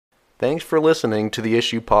Thanks for listening to the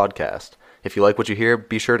Issue Podcast. If you like what you hear,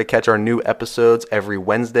 be sure to catch our new episodes every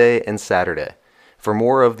Wednesday and Saturday. For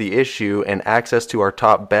more of The Issue and access to our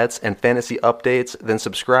top bets and fantasy updates, then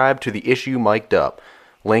subscribe to The Issue Mic'd Up.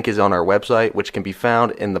 Link is on our website, which can be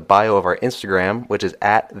found in the bio of our Instagram, which is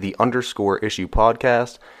 @_issue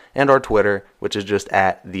podcast, and our Twitter, which is just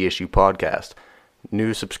 @the issue podcast.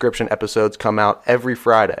 New subscription episodes come out every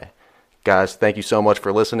Friday. Guys, thank you so much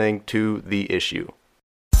for listening to The Issue.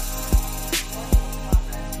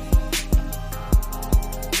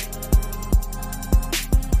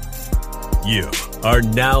 You are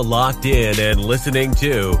now locked in and listening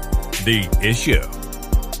to The Issue.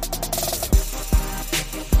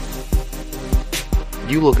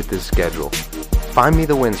 You look at this schedule. Find me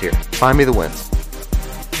the wins here. Find me the wins.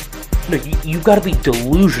 No, you've got to be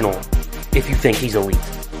delusional if you think he's elite.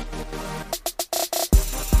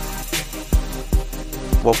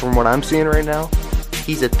 Well, from what I'm seeing right now,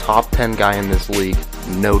 he's a top 10 guy in this league,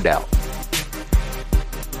 no doubt.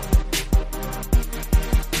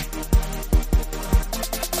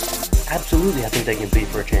 Absolutely, I think they can compete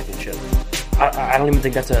for a championship. I don't even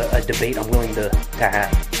think that's a debate I'm willing to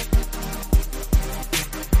have.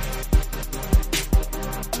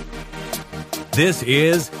 This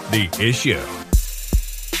is The Issue.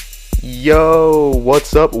 Yo,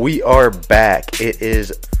 what's up? We are back. It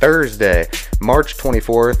is Thursday, March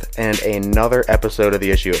 24th, and another episode of The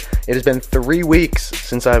Issue. It has been 3 weeks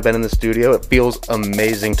since I've been in the studio. It feels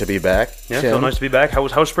amazing to be back. Yeah, it feels nice to be back. How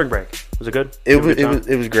was spring break? Was it good? It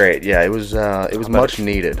was great. Yeah, it was much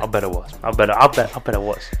needed. I'll bet it was. I'll bet it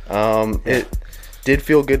was. It did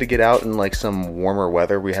feel good to get out in like some warmer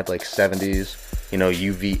weather. We had like 70s.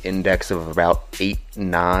 UV index of about 8,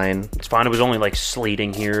 9. It's fine. It was only like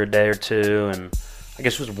sleeting here a day or two, and I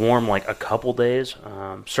guess it was warm like a couple days.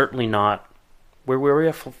 Certainly not. Where were we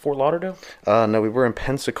at? Fort Lauderdale? No, we were in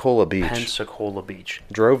Pensacola Beach. Pensacola Beach.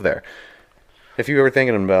 Drove there. If you were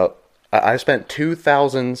thinking about, I spent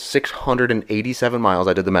 2,687 miles,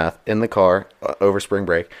 I did the math, in the car over spring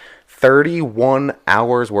break. 31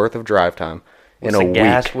 hours worth of drive time in a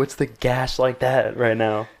week. What's the gas like that right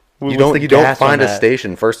now? You don't find a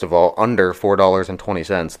station, first of all, under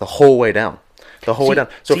 $4.20 the whole way down.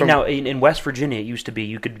 So now in West Virginia, it used to be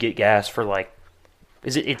you could get gas for like,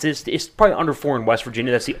 it's probably under $4 in West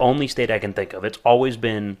Virginia. That's the only state I can think of. It's always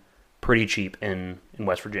been pretty cheap in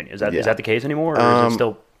West Virginia. Is that the case anymore, or is it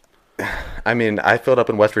still? I mean, I filled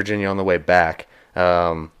up in West Virginia on the way back,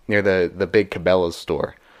 near the big Cabela's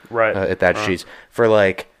store, right? At that Sheets for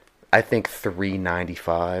like, I think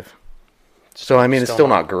 $3.95. So, I mean, it's still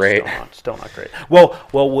not great. Still not great. Well,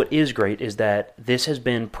 what is great is that this has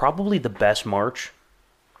been probably the best March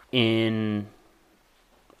in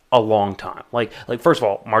a long time. Like first of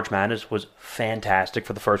all, March Madness was fantastic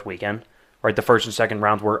for the first weekend. Right, the first and second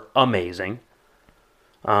rounds were amazing.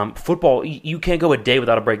 Football, you can't go a day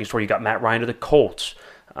without a breaking story. You got Matt Ryan to the Colts.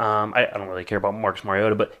 I don't really care about Marcus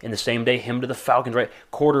Mariota, but in the same day, him to the Falcons, right?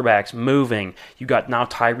 Quarterbacks moving. You got now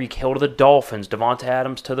Tyreek Hill to the Dolphins, Devonta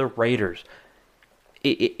Adams to the Raiders.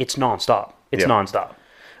 It's nonstop. It's nonstop.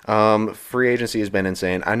 Free agency has been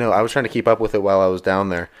insane. I know. I was trying to keep up with it while I was down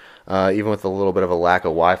there, even with a little bit of a lack of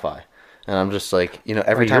Wi-Fi. And I'm just like,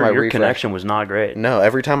 every time your connection was not great. No,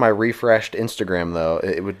 every time I refreshed Instagram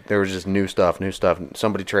though, there was just new stuff.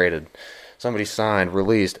 Somebody traded, somebody signed,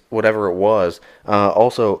 released, whatever it was.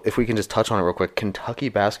 Also, if we can just touch on it real quick, Kentucky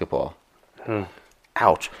basketball.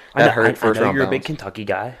 Ouch. That hurt first round. I know you're a big Kentucky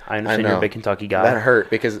guy. I understand you're a big Kentucky guy. That hurt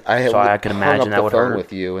because I can imagine that would hurt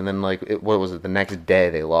with you, and then what was it? The next day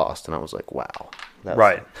they lost, and I was like, wow.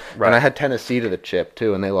 Right. And I had Tennessee to the chip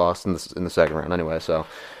too, and they lost in the second round anyway. So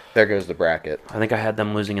there goes the bracket. I think I had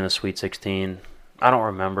them losing in the Sweet 16. I don't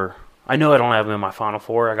remember. I know I don't have them in my Final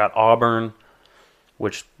Four. I got Auburn,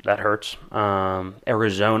 which that hurts.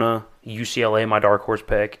 Arizona, UCLA, my dark horse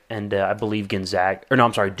pick, and I believe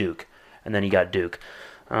Duke. And then you got Duke.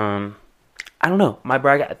 I don't know. I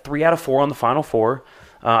got 3 out of 4 on the Final Four.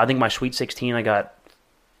 I think my Sweet 16, I got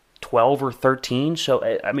 12 or 13.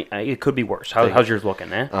 So, I mean, it could be worse. How's yours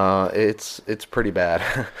looking, eh? It's pretty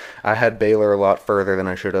bad. I had Baylor a lot further than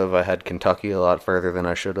I should have. I had Kentucky a lot further than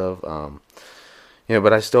I should have.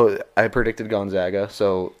 But I predicted Gonzaga.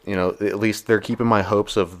 So, at least they're keeping my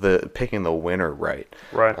hopes of picking the winner right.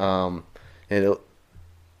 Right.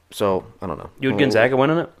 So, I don't know. You had Gonzaga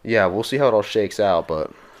winning it? Yeah, we'll see how it all shakes out,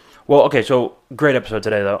 but... Well, okay, so great episode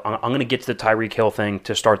today, though. I'm going to get to the Tyreek Hill thing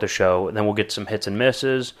to start the show, and then we'll get some hits and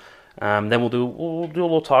misses. Then we'll do a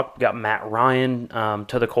little talk. We got Matt Ryan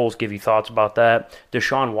to the Colts, give you thoughts about that.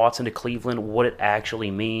 Deshaun Watson to Cleveland, what it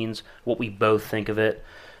actually means, what we both think of it.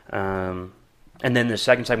 And then the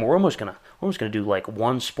second segment, we're almost gonna we're just going to do like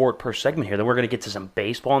one sport per segment here. Then we're going to get to some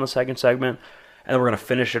baseball in the second segment, and then we're going to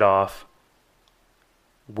finish it off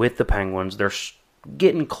with the Penguins. They're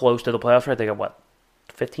getting close to the playoffs, right? They got, what,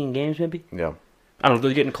 15 games maybe? Yeah. I don't know.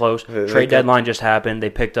 They're getting close. Trade deadline just happened. They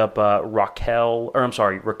picked up Ricard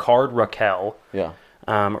Raquel. Yeah.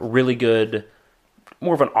 Really good,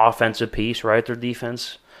 more of an offensive piece, right? Their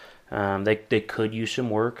defense. They could use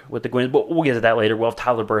some work with the Gwynns, but we'll get to that later. We'll have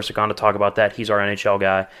Tyler Bursick on to talk about that. He's our NHL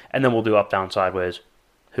guy. And then we'll do up, down, sideways.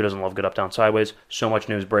 Who doesn't love good up, down, sideways? So much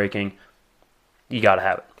news breaking. You got to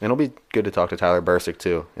have it. And it'll be good to talk to Tyler Bursick,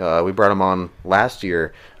 too. We brought him on last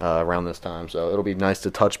year around this time, so it'll be nice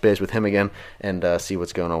to touch base with him again and see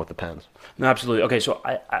what's going on with the Pens. No, absolutely. Okay, so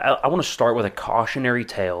I want to start with a cautionary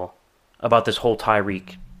tale about this whole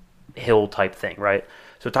Tyreek Hill type thing, right?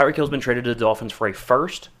 So Tyreek Hill's been traded to the Dolphins for a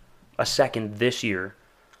first, a second this year,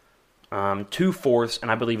 2 fourths,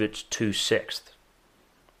 and I believe it's 2 sixths.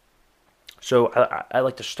 So I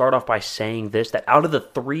like to start off by saying this, that out of the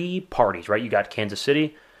 3 parties, right, you got Kansas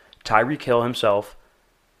City, Tyreek Hill himself,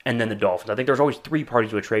 and then the Dolphins. I think there's always 3 parties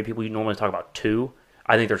to a trade. People normally talk about 2.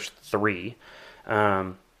 I think there's 3.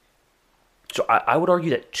 So I would argue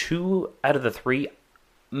that 2 out of the 3,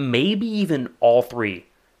 maybe even all 3,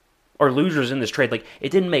 are losers in this trade. Like, it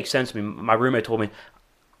didn't make sense to me. My roommate told me,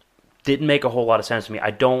 didn't make a whole lot of sense to me. I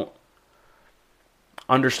don't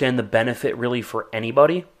understand the benefit really for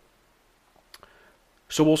anybody.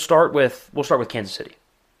 So we'll start with Kansas City.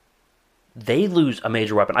 They lose a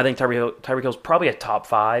major weapon. I think Tyreek Hill's probably a top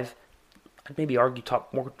 5. I'd maybe argue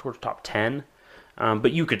more towards top 10.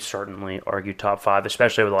 But you could certainly argue top 5,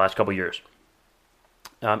 especially over the last couple years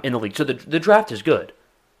in the league. So the draft is good,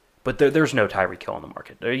 but there's no Tyreek Hill on the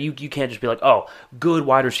market. You can't just be like, oh, good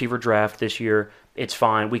wide receiver draft this year. It's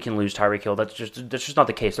fine. We can lose Tyreek Hill. That's just not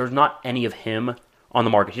the case. There's not any of him on the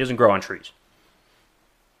market. He doesn't grow on trees.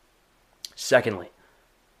 Secondly,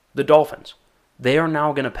 the Dolphins. They are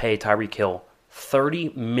now going to pay Tyreek Hill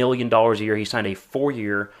 $30 million a year. He signed a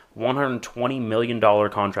 4-year, $120 million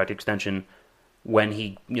contract extension when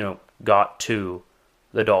he, got to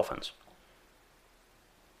the Dolphins.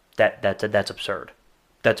 That's absurd.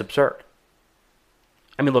 That's absurd.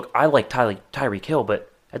 I mean, look, I like Tyreek Hill,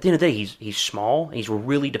 but at the end of the day, he's small. He's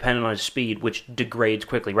really dependent on his speed, which degrades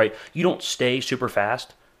quickly, right? You don't stay super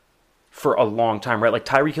fast for a long time, right? Like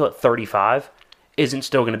Tyreek Hill at 35 isn't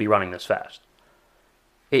still going to be running this fast.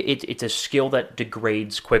 It's a skill that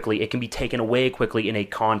degrades quickly. It can be taken away quickly in a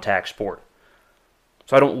contact sport.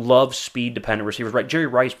 So I don't love speed-dependent receivers, right? Jerry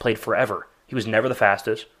Rice played forever. He was never the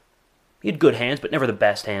fastest. He had good hands, but never the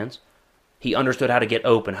best hands. He understood how to get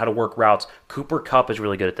open, how to work routes. Cooper Kupp is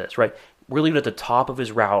really good at this, right? Really good at the top of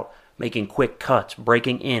his route, making quick cuts,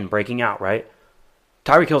 breaking in, breaking out, right?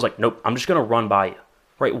 Tyreek Hill's like, nope, I'm just going to run by you,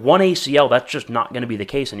 right? One ACL, that's just not going to be the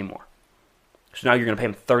case anymore. So now you're going to pay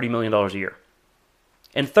him $30 million a year.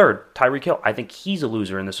 And third, Tyreek Hill, I think he's a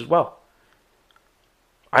loser in this as well.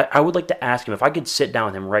 I would like to ask him, if I could sit down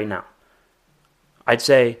with him right now, I'd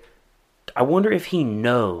say, I wonder if he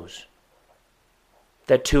knows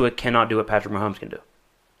that Tua cannot do what Patrick Mahomes can do.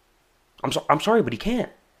 I'm sorry, but he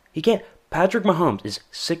can't. He can't. Patrick Mahomes is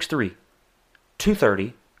 6'3",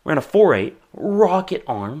 230, ran a 4.8, rocket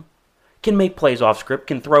arm, can make plays off script,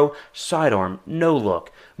 can throw sidearm, no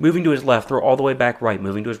look, moving to his left, throw all the way back right,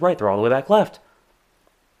 moving to his right, throw all the way back left.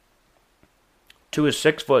 Tua is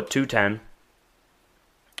 6 foot, 210,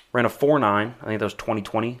 ran a 4.9, I think that was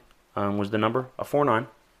 2020 was the number, a 4.9,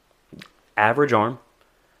 average arm,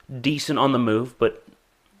 decent on the move, but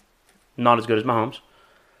not as good as Mahomes.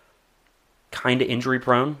 Kind of injury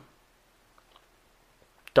prone.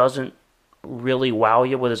 Doesn't really wow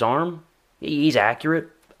you with his arm. He's accurate.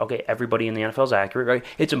 Okay, everybody in the NFL is accurate, right?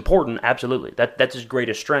 It's important, absolutely. That's his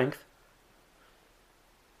greatest strength.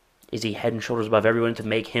 Is he head and shoulders above everyone to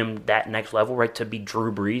make him that next level, right? To be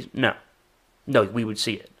Drew Brees? No. No, we would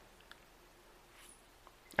see it.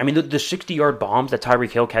 I mean, the 60-yard bombs that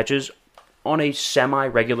Tyreek Hill catches on a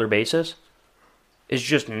semi-regular basis is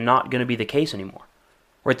just not going to be the case anymore.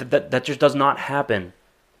 Right? That just does not happen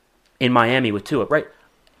in Miami with Tua, right?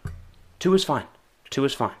 Tua's fine.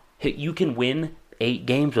 Tua's fine. You can win 8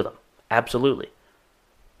 games with him. Absolutely.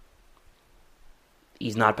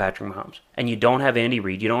 He's not Patrick Mahomes. And you don't have Andy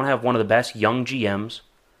Reid. You don't have one of the best young GMs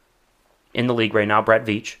in the league right now, Brett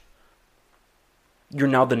Veach. You're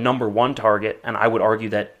now the number 1 target, and I would argue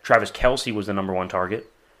that Travis Kelce was the number 1 target.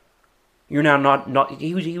 You're now not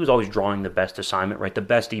he was always drawing the best assignment, right? The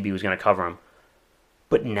best DB was going to cover him.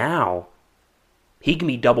 But now, he can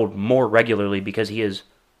be doubled more regularly because he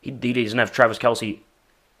doesn't have Travis Kelce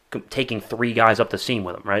taking 3 guys up the seam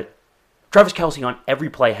with him, right? Travis Kelce on every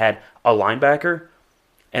play had a linebacker,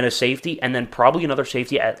 and a safety, and then probably another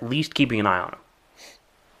safety at least keeping an eye on him.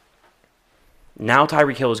 Now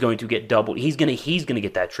Tyreek Hill is going to get doubled. He's gonna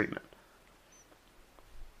get that treatment.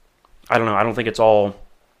 I don't know. I don't think it's all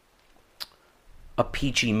a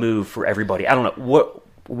peachy move for everybody. I don't know.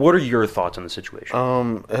 What are your thoughts on the situation?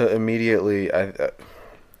 Immediately,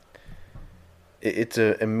 it's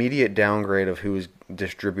an immediate downgrade of who is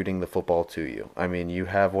distributing the football to you. I mean, you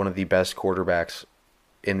have one of the best quarterbacks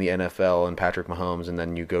in the NFL in Patrick Mahomes, and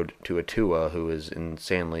then you go to a Tua who is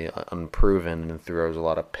insanely unproven and throws a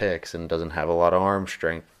lot of picks and doesn't have a lot of arm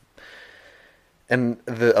strength. And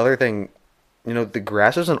the other thing, the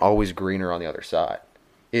grass isn't always greener on the other side.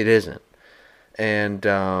 It isn't. And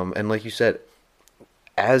like you said,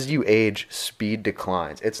 as you age, speed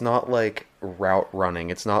declines. It's not like route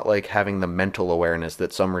running. It's not like having the mental awareness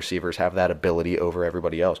that some receivers have that ability over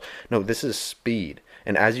everybody else. No, this is speed.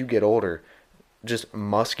 And as you get older, just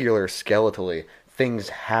muscular, skeletally, things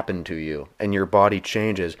happen to you and your body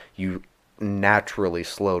changes. You naturally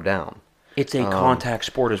slow down. It's a contact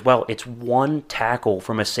sport as well. It's one tackle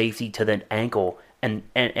from a safety to the ankle, and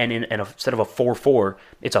instead of a 4-4,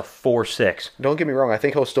 it's a 4-6. Don't get me wrong. I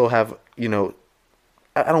think he'll still have, I don't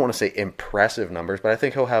want to say impressive numbers, but I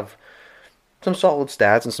think he'll have some solid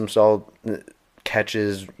stats and some solid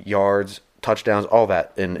catches, yards, touchdowns, all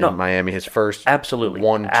that in Miami. His first absolutely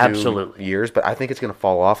 1-2 years, but I think it's going to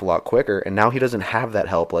fall off a lot quicker. And now he doesn't have that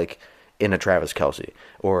help like in a Travis Kelce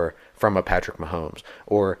or from a Patrick Mahomes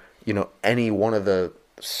or any one of the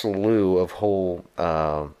slew of whole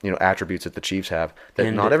attributes that the Chiefs have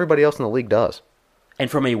that not everybody else in the league does.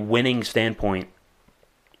 And from a winning standpoint,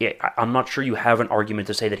 I'm not sure you have an argument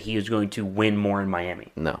to say that he is going to win more in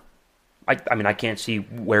Miami. No. I mean, I can't see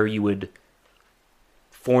where you would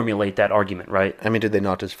formulate that argument, right? I mean, did they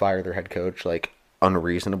not just fire their head coach,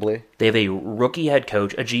 unreasonably? They have a rookie head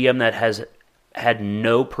coach, a GM that has had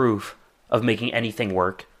no proof of making anything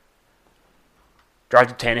work.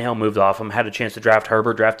 Drafted Tannehill, moved off him, had a chance to draft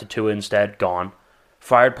Herbert, drafted Tua instead, gone.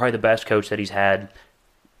 Fired probably the best coach that he's had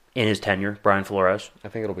in his tenure, Brian Flores. I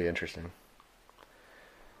think it'll be interesting.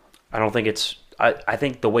 I don't think it's... I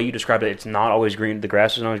think the way you described it, it's not always green. The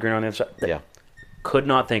grass isn't always green on the other side. Yeah. Could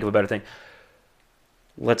not think of a better thing.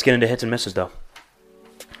 Let's get into hits and misses, though.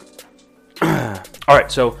 All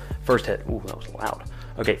right, so first hit. Ooh, that was loud.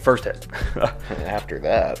 Okay, first hit. After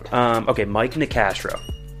that. Okay, Mike Nicastro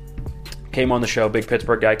came on the show, big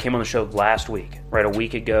Pittsburgh guy, came on the show last week, right? A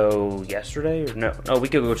week ago yesterday? Or no, a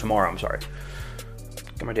week ago tomorrow, I'm sorry.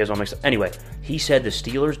 Got my days all mixed up. Anyway, he said the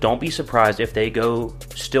Steelers, don't be surprised if they go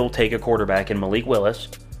still take a quarterback in Malik Willis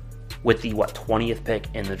with the, 20th pick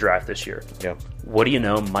in the draft this year. Yeah. What do you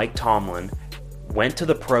know? Mike Tomlin went to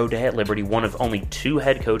the pro day at Liberty, one of only two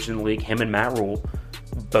head coaches in the league, him and Matt Rule.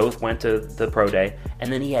 Both went to the pro day,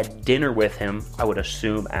 and then he had dinner with him, I would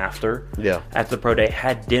assume, after the pro day,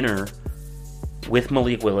 had dinner with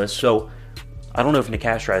Malik Willis. So I don't know if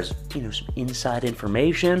Nicastro has some inside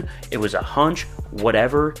information. It was a hunch,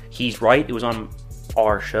 whatever. He's right. It was on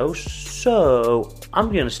our show, so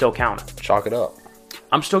I'm going to still count it. Chalk it up.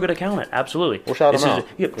 I'm still going to count it, absolutely. We'll shout him out.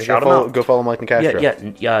 Shout him out. Go follow Mike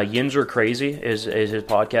Nicastro. Yeah. Yinzer Crazy is his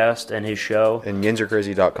podcast and his show. And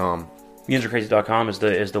yinzercrazy.com. Yinzercrazy.com is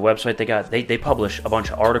the website they got. They publish a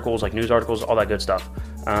bunch of articles, like news articles, all that good stuff.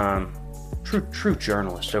 True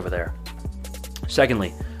journalists over there.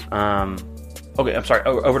 Secondly, okay, I'm sorry,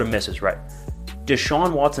 over to misses, right.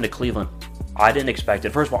 Deshaun Watson to Cleveland. I didn't expect it.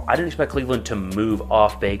 First of all, I didn't expect Cleveland to move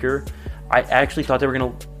off Baker. I actually thought they were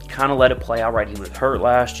going to kind of let it play out, right? He was hurt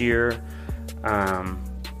last year. I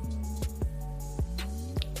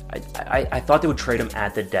thought they would trade him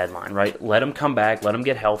at the deadline, right? Let him come back, let him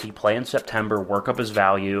get healthy, play in September, work up his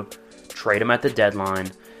value, trade him at the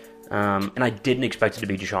deadline. And I didn't expect it to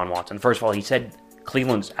be Deshaun Watson. First of all, he said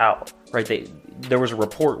Cleveland's out, right? There was a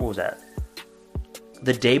report, what was that?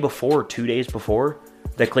 The day before, 2 days before,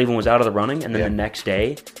 that Cleveland was out of the running, and then the next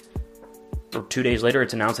day, or 2 days later,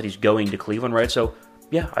 it's announced that he's going to Cleveland, right? So,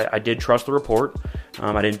 yeah, I did trust the report.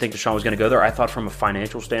 I didn't think Deshaun was going to go there. I thought from a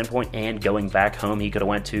financial standpoint and going back home, he could have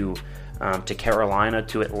went to Carolina,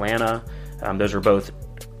 to Atlanta. Those are both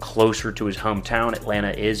closer to his hometown. Atlanta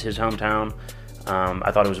is his hometown.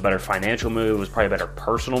 I thought it was a better financial move. It was probably a better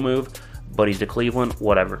personal move. But he's to Cleveland,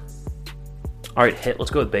 whatever. All right, let's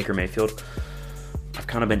go with Baker Mayfield. I've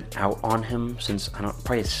kind of been out on him since,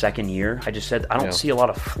 probably his second year. I just said I don't see a lot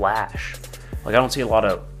of flash. I don't see a lot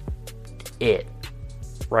of it,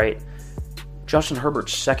 right? Justin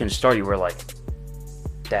Herbert's second start, you were like,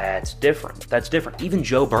 that's different. That's different. Even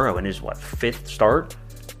Joe Burrow in his, fifth start?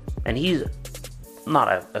 And he's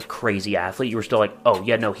not a crazy athlete. You were still like, oh,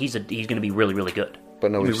 yeah, no, he's going to be really, really good.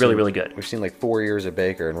 But no, he's really, really good. We've seen like 4 years of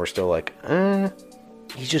Baker, and we're still like,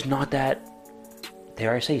 He's just not that.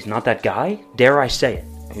 Dare I say he's not that guy? Dare I say it?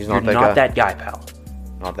 He's not You're that not guy. that guy, pal.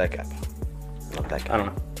 Not that guy. Not that guy. I don't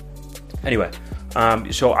know. Anyway,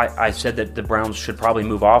 so I said that the Browns should probably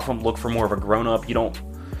move off him, look for more of a grown-up. I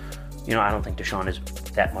don't think Deshaun is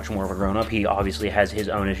that much more of a grown-up. He obviously has his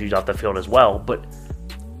own issues off the field as well, but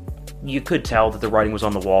you could tell that the writing was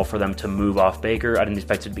on the wall for them to move off Baker. I didn't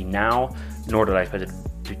expect it to be now, nor did I expect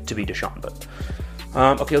it to be Deshaun. But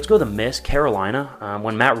okay, let's go to the miss. Carolina.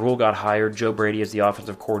 When Matt Rule got hired, Joe Brady as the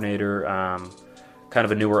offensive coordinator, kind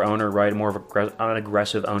of a newer owner, right? More of an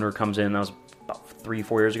aggressive owner comes in. That was about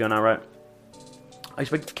 3-4 years ago now, right? I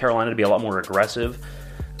expected Carolina to be a lot more aggressive.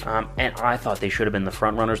 And I thought they should have been the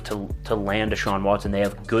front runners to land Deshaun Watson. They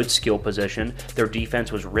have good skill position. Their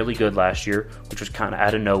defense was really good last year, which was kind of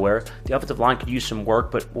out of nowhere. The offensive line could use some work,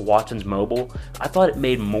 but Watson's mobile. I thought it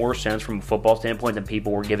made more sense from a football standpoint than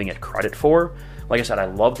people were giving it credit for. Like I said, I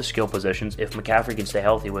love the skill positions. If McCaffrey can stay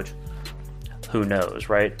healthy, which who knows,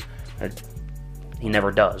 right? He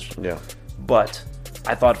never does. Yeah. But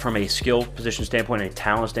I thought from a skill position standpoint and a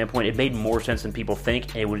talent standpoint, it made more sense than people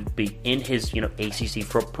think. It would be in his, ACC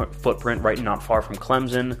footprint, right, not far from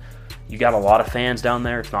Clemson. You got a lot of fans down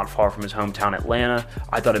there. It's not far from his hometown, Atlanta.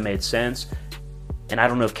 I thought it made sense. And I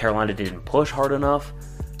don't know if Carolina didn't push hard enough,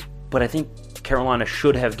 but I think Carolina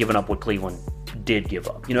should have given up what Cleveland did give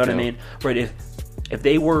up. You know what I mean? Right? If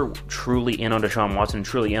they were truly in on Deshaun Watson,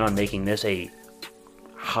 truly in on making this a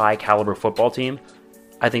high caliber football team,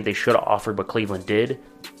 I think they should have offered what Cleveland did.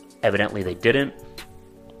 Evidently, they didn't.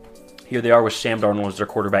 Here they are with Sam Darnold as their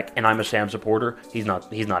quarterback, and I'm a Sam supporter. He's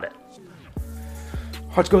not it.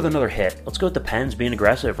 Let's go with another hit. Let's go with the Pens being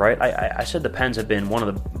aggressive, right? I said the Pens have been one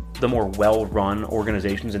of the more well-run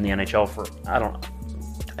organizations in the NHL for, I don't know,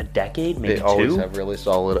 a decade, maybe 2. They always have really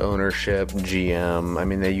solid ownership, GM. I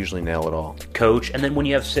mean, they usually nail it all. Coach, and then when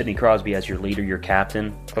you have Sidney Crosby as your leader, your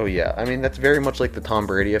captain. Oh, yeah. I mean, that's very much like the Tom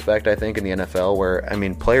Brady effect, I think, in the NFL, where, I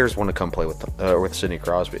mean, players want to come play with Sidney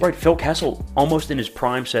Crosby. Right, Phil Kessel, almost in his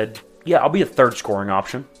prime, said, yeah, I'll be a third scoring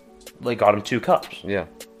option. They got him 2 cups. Yeah.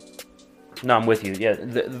 No, I'm with you. Yeah,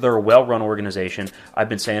 they're a well-run organization. I've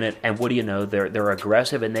been saying it, and what do you know? They're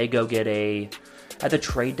aggressive, and they go get at the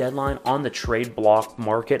trade deadline, on the trade block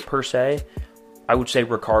market per se, I would say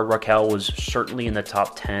Ricard Raquel was certainly in the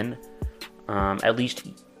top 10. At least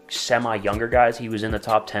semi-younger guys, he was in the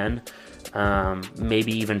top 10.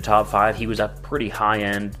 Maybe even top 5. He was a pretty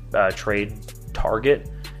high-end trade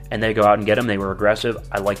target, and they go out and get him. They were aggressive.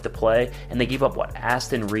 I like the play. And they gave up,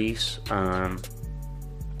 Aston Reese.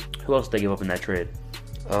 Who else did they give up in that trade?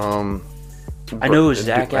 I know it was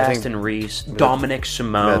Zach Aston Reese, Dominic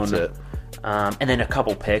Simone. That's it. And then a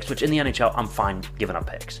couple picks, which in the NHL, I'm fine giving up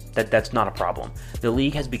picks. That's not a problem. The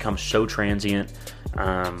league has become so transient.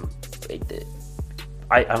 I'm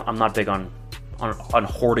not big on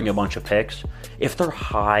hoarding a bunch of picks. If they're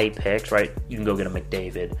high picks, right, you can go get a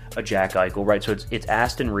McDavid, a Jack Eichel, right? So it's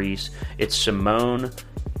Aston Reese, it's Simone,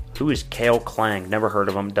 who is Cale Klang, never heard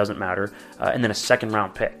of him, doesn't matter, and then a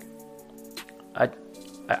second-round pick.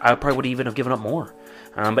 I probably would even have given up more.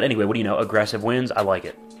 But anyway, what do you know? Aggressive wins, I like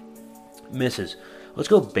it. Misses. Let's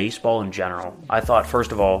go baseball in general. I thought,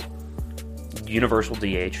 first of all, universal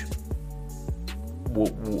DH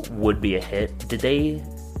would be a hit. Did they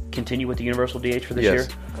continue with the universal DH for this year?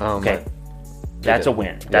 Okay. That's a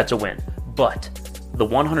win. That's a win. But the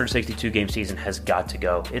 162-game season has got to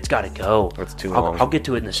go. It's got to go. That's too long. I'll get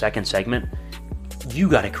to it in the second segment. You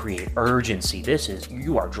got to create urgency.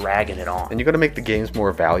 You are dragging it on. And you got to make the games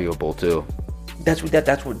more valuable too. That's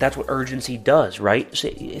what urgency does, right? So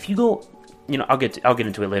if you go, I'll get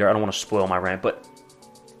into it later. I don't want to spoil my rant, but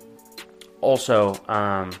also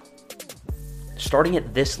starting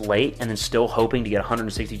it this late and then still hoping to get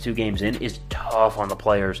 162 games in is tough on the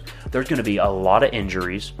players. There's going to be a lot of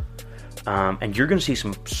injuries, and you're going to see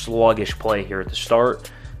some sluggish play here at the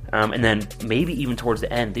start. And then maybe even towards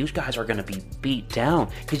the end, these guys are going to be beat down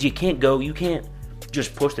because you can't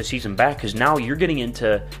just push the season back because now you're getting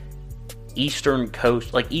into East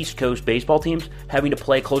Coast baseball teams having to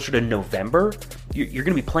play closer to November. You're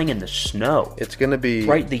going to be playing in the snow. It's going to be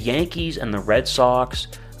right. The Yankees and the Red Sox,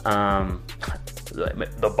 the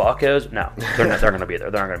Buccos. No, they're going to be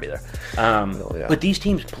there. They're not going to be there. Yeah. But these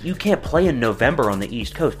teams, you can't play in November on the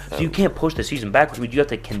East Coast, so you can't push the season back, which means you have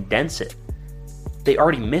to condense it. They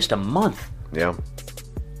already missed a month. Yeah.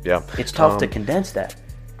 It's tough to condense that.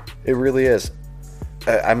 It really is.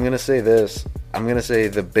 I'm going to say this. I'm going to say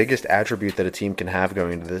the biggest attribute that a team can have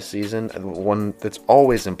going into this season, one that's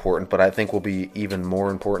always important, but I think will be even more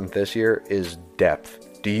important this year, is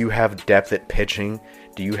depth. Do you have depth at pitching?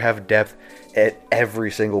 Do you have depth at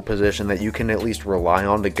every single position that you can at least rely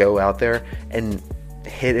on to go out there and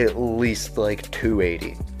hit at least like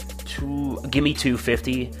 280? Give me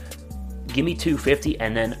 250. Give me 250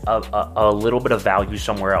 and then a little bit of value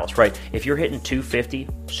somewhere else, right? If you're hitting 250,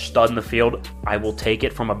 stud in the field, I will take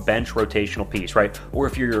it from a bench rotational piece, right? Or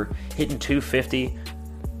if you're hitting 250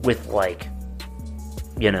 with like,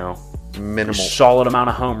 Minimal, solid amount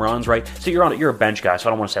of home runs, right? So you're a bench guy, so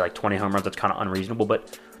I don't want to say like 20 home runs. That's kind of unreasonable,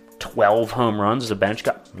 but 12 home runs as a bench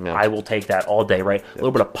guy, yeah. I will take that all day, right? Yep. A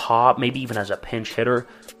little bit of pop, maybe even as a pinch hitter,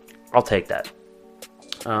 I'll take that.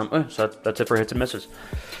 So that's it for hits and misses.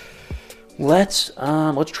 Let's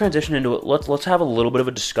transition into it. Let's have a little bit of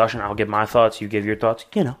a discussion. I'll give my thoughts. You give your thoughts.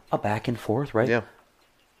 A back and forth, right? Yeah.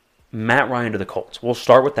 Matt Ryan to the Colts. We'll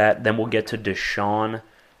start with that. Then we'll get to Deshaun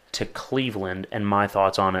to Cleveland and my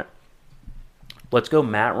thoughts on it. Let's go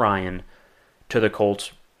Matt Ryan to the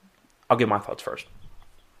Colts. I'll give my thoughts first.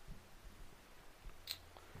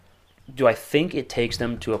 Do I think it takes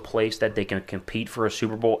them to a place that they can compete for a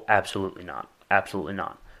Super Bowl? Absolutely not. Absolutely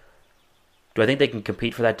not. Do I think they can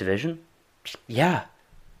compete for that division? Yeah.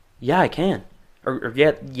 Yeah, I can.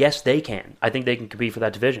 Yes, they can. I think they can compete for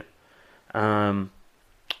that division. From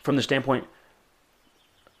the standpoint,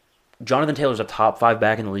 Jonathan Taylor's a top 5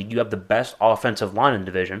 back in the league. You have the best offensive line in the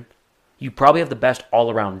division. You probably have the best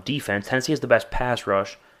all-around defense. Tennessee has the best pass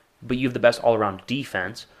rush, but you have the best all-around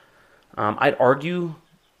defense. I'd argue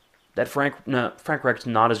that Frank Reich's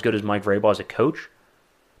not as good as Mike Vrabel as a coach,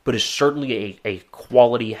 but is certainly a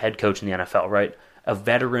quality head coach in the NFL, right? A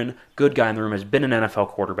veteran, good guy in the room, has been an NFL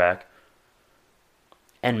quarterback.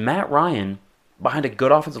 And Matt Ryan, behind a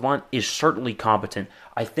good offensive line, is certainly competent.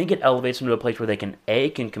 I think it elevates them to a place where they can,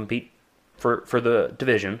 A, can compete for the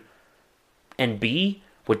division, and B,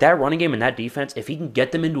 with that running game and that defense, if he can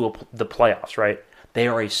get them into the playoffs, right? They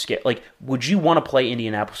are a scale. Like, would you want to play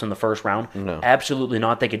Indianapolis in the first round? No. Absolutely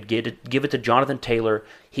not. They could give it to Jonathan Taylor.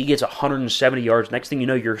 He gets 170 yards. Next thing you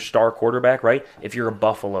know, you're a star quarterback, right? If you're a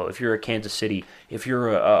Buffalo, if you're a Kansas City, if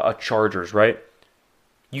you're a Chargers, right?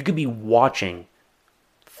 You could be watching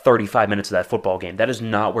 35 minutes of that football game. That is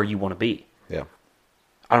not where you want to be. Yeah.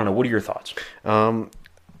 I don't know. What are your thoughts?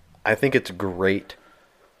 I think it's great.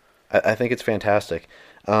 I think it's fantastic.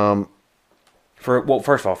 First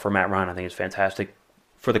of all, for Matt Ryan, I think it's fantastic.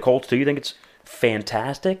 For the Colts, do you think it's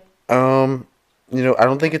fantastic? I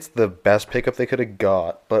don't think it's the best pickup they could have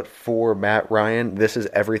got, but for Matt Ryan, this is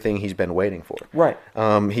everything he's been waiting for. Right.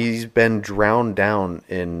 He's been drowned down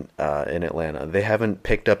in Atlanta. They haven't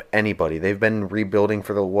picked up anybody. They've been rebuilding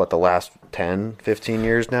for the last 10, 15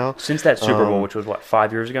 years now. Since that Super Bowl, which was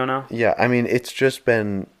 5 years ago now? Yeah, I mean, it's just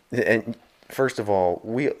been... And first of all,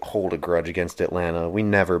 we hold a grudge against Atlanta. We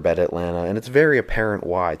never bet Atlanta, and it's very apparent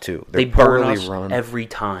why, too. They burn us every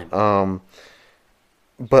time.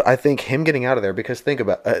 But I think him getting out of there, because think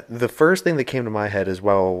about the first thing that came to my head is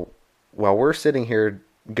while we're sitting here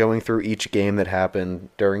going through each game that happened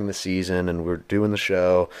during the season and we're doing the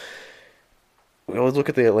show, we always look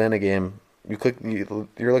at the Atlanta game. You're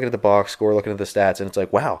looking at the box score, looking at the stats, and it's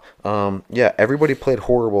like, wow, everybody played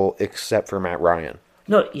horrible except for Matt Ryan.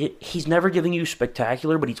 No, he's never giving you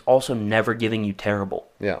spectacular, but he's also never giving you terrible.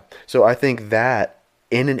 Yeah. So I think that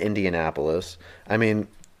in an Indianapolis, I mean,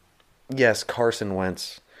 yes, Carson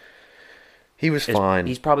Wentz, he was fine.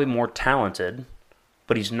 He's probably more talented,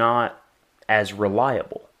 but he's not as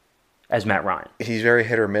reliable as Matt Ryan. He's very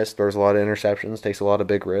hit or miss. Throws a lot of interceptions, takes a lot of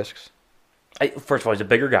big risks. First of all, he's a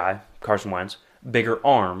bigger guy, Carson Wentz, bigger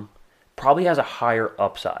arm, probably has a higher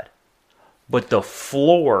upside. But the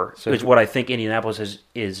floor is what I think Indianapolis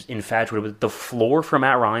is infatuated with. The floor for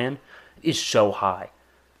Matt Ryan is so high.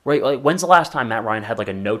 Right? Like, when's the last time Matt Ryan had like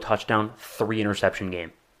a no touchdown, 3 interception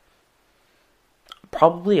game?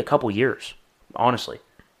 Probably a couple years, honestly.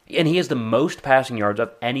 And he has the most passing yards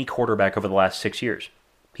of any quarterback over the last 6 years.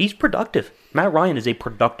 He's productive. Matt Ryan is a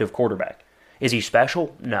productive quarterback. Is he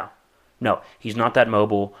special? No. No, he's not that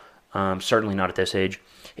mobile. Certainly not at this age.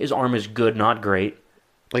 His arm is good, not great.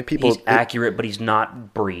 He's accurate, but he's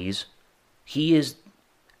not Breeze. He is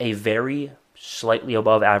a very slightly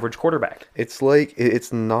above average quarterback. It's like,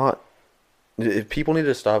 it's not... People need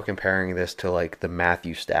to stop comparing this to like the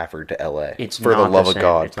Matthew Stafford to LA. It's for not the love the of same.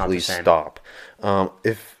 God, It's not please the same. stop.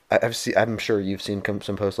 I'm sure you've seen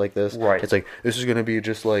some posts like this. Right. It's like, this is going to be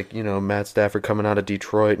just like, Matt Stafford coming out of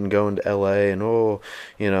Detroit and going to LA and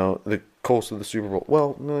the Colts of the Super Bowl.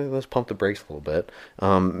 Well, let's pump the brakes a little bit.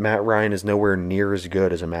 Matt Ryan is nowhere near as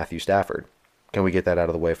good as a Matthew Stafford. Can we get that out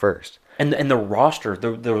of the way first? And the roster,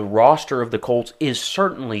 the roster of the Colts is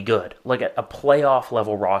certainly good. Like a playoff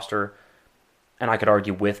level roster. And I could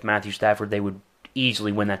argue with Matthew Stafford, they would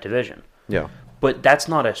easily win that division. Yeah. But that's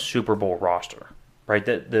not a Super Bowl roster, right?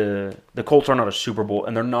 The Colts are not a Super Bowl,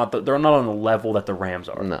 and they're not on the level that the Rams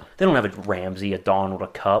are. No. They don't have a Ramsey, a Donald, a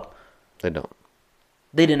Cup. They don't.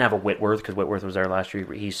 They didn't have a Whitworth because Whitworth was there last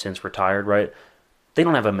year. He's since retired, right? They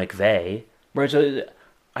don't have a McVay, right? So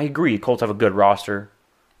I agree. Colts have a good roster.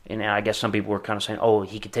 And I guess some people were kind of saying, oh,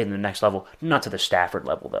 he could take them to the next level. Not to the Stafford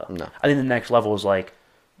level, though. No. I think the next level is like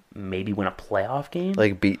maybe win a playoff game.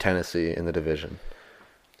 Like beat Tennessee in the division.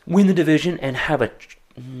 Win the division and have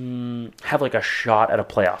like a shot at a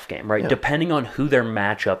playoff game, right? Yeah. Depending on who their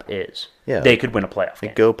matchup is, Yeah. they could win a playoff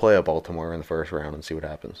game. Go play a Baltimore in the first round and see what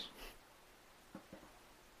happens.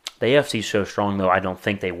 The AFC is so strong, though, I don't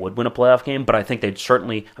think they would win a playoff game, but I think they'd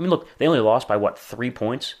certainly... I mean, look, they only lost by, 3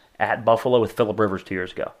 points at Buffalo with Phillip Rivers 2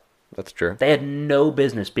 years ago. That's true. They had no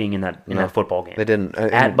business being in that football game. They didn't.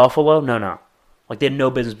 At Buffalo? No. Like, they had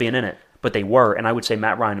no business being in it, but they were, and I would say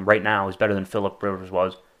Matt Ryan right now is better than Phillip Rivers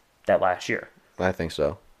was that last year. I think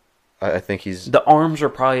so. I think he's... The arms are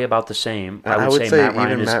probably about the same. I would say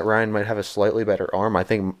Matt Ryan might have a slightly better arm. I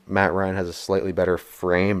think Matt Ryan has a slightly better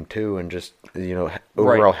frame, too, and just,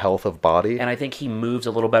 overall health of body. And I think he moves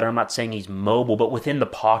a little better. I'm not saying he's mobile, but within the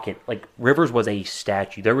pocket, like, Rivers was a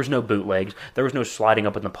statue. There was no bootlegs. There was no sliding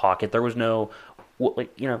up in the pocket. There was no,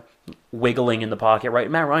 wiggling in the pocket, right?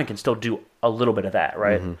 Matt Ryan can still do a little bit of that,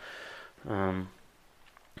 right? Mm-hmm.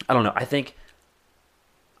 I don't know. I think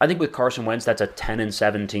with Carson Wentz, that's a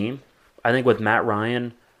 10-7 team. I think with Matt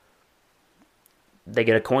Ryan, they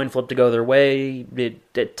get a coin flip to go their way.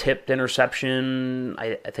 It tipped interception.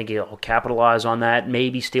 I think he'll capitalize on that.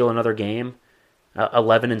 Maybe steal another game.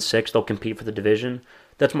 11-6, they'll compete for the division.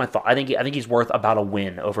 That's my thought. I think he's worth about a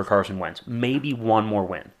win over Carson Wentz. Maybe one more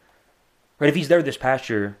win. Right? If he's there this past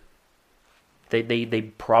year,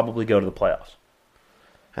 they probably go to the playoffs.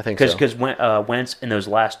 I think so. Because Wentz in those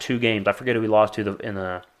last 2 games, I forget who he lost to in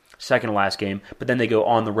the second to last game, but then they go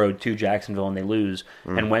on the road to Jacksonville and they lose,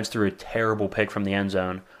 and Wentz threw a terrible pick from the end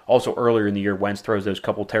zone. Also, earlier in the year, Wentz throws those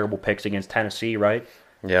couple terrible picks against Tennessee, right?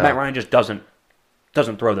 Yeah. Matt Ryan just doesn't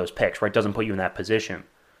throw those picks, right? Doesn't put you in that position.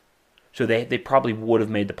 So they probably would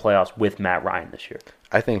have made the playoffs with Matt Ryan this year.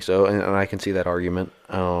 I think so, and I can see that argument.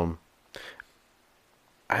 I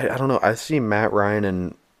don't know. I see Matt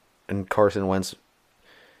Ryan and Carson Wentz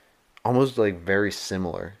almost like very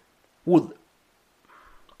similar. Well,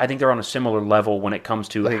 I think they're on a similar level when it comes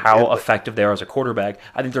to how effective they are as a quarterback.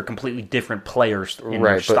 I think they're completely different players in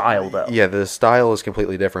their style, though. Yeah, the style is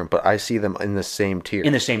completely different, but I see them in the same tier.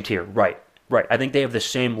 In the same tier, right. I think they have the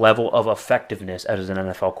same level of effectiveness as an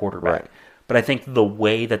NFL quarterback. Right. But I think the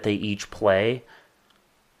way that they each play,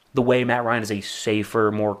 the way Matt Ryan is a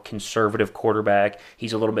safer, more conservative quarterback,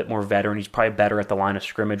 he's a little bit more veteran, he's probably better at the line of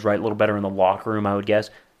scrimmage, right? A little better in the locker room, I would guess.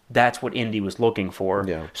 That's what Indy was looking for.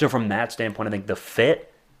 Yeah. So from that standpoint, I think the fit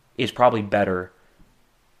is probably better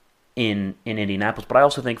in Indianapolis. But I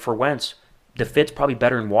also think for Wentz, the fit's probably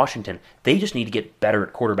better in Washington. They just need to get better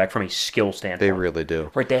at quarterback from a skill standpoint. They really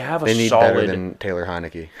do. Right, they have They need better than Taylor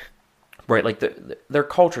Heineke. Right, like their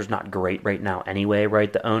culture's not great right now anyway,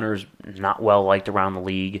 right? The owner's not well liked around the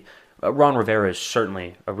league. Ron Rivera is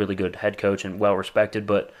certainly a really good head coach and well respected,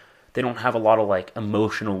 but they don't have a lot of like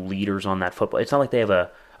emotional leaders on that football. It's not like they have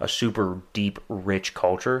a super deep, rich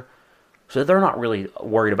culture. So they're not really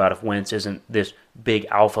worried about if Wentz isn't this big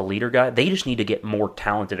alpha leader guy. They just need to get more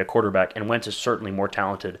talented at quarterback, and Wentz is certainly more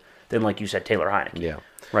talented than, like you said, Taylor Heineke. Yeah.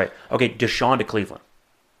 Right. Okay, Deshaun to Cleveland.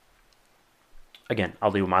 Again, I'll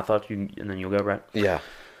leave with my thoughts, and then you'll go, Brett. Yeah.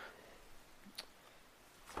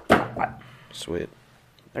 Sweet.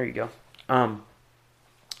 There you go.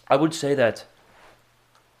 I would say that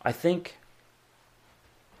I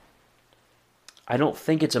don't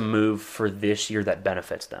think it's a move for this year that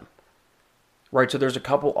benefits them. Right, so there's a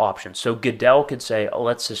couple options. So Goodell could say, oh,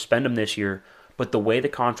 let's suspend him this year, but the way the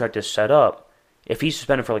contract is set up, if he's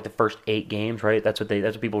suspended for like the first 8 games, right, that's what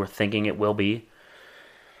people were thinking it will be,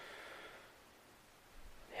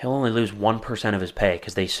 he'll only lose 1% of his pay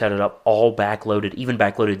because they set it up all backloaded, even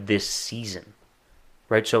backloaded this season.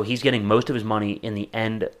 Right, so he's getting most of his money in the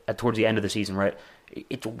end, towards the end of the season, right?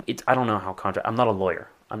 It's I don't know how contract. I'm not a lawyer.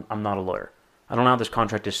 I'm not a lawyer. I don't know how this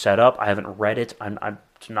contract is set up. I haven't read it.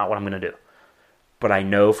 It's not what I'm going to do. But I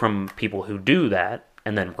know from people who do that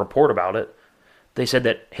and then report about it, they said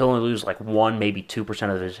that he'll only lose like 1, maybe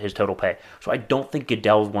 2% of his total pay. So I don't think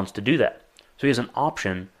Goodell wants to do that. So he has an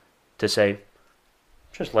option to say,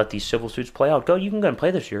 just let these civil suits play out. You can go and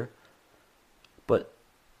play this year. But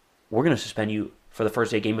we're going to suspend you for the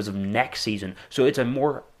first 8 games of next season. So it's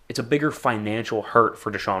a bigger financial hurt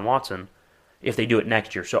for Deshaun Watson if they do it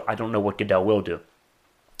next year. So I don't know what Goodell will do.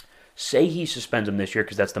 Say he suspends him this year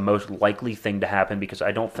because that's the most likely thing to happen because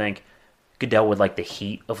I don't think Goodell would like the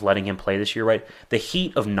heat of letting him play this year, right? The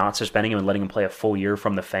heat of not suspending him and letting him play a full year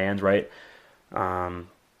from the fans, right?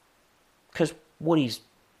 Because what he's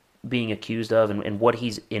being accused of and what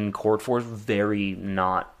he's in court for is very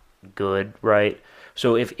not good, right?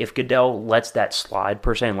 So if Goodell lets that slide,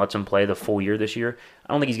 per se, and lets him play the full year this year,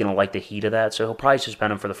 I don't think he's going to like the heat of that, so he'll probably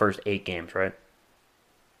suspend him for the first 8 games, right?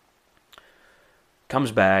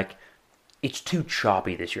 Comes back. It's too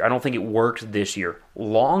choppy this year. I don't think it works this year.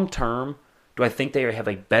 Long term, do I think they have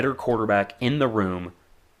a better quarterback in the room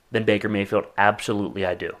than Baker Mayfield? Absolutely,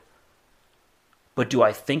 I do. But do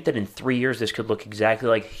I think that in 3 years this could look exactly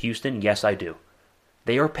like Houston? Yes, I do.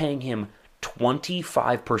 They are paying him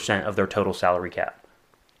 25% of their total salary cap.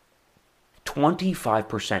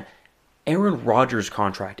 25%. Aaron Rodgers'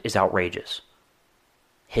 contract is outrageous.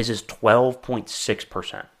 His is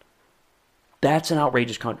 12.6%. That's an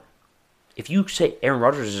outrageous contract. If you say Aaron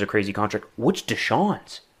Rodgers is a crazy contract, what's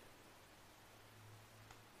Deshaun's?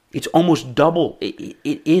 It's almost double.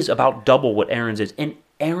 It is about double what Aaron's is. And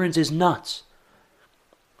Aaron's is nuts.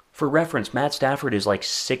 For reference, Matt Stafford is like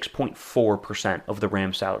 6.4% of the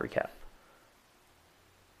Rams' salary cap.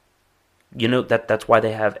 You know, that's why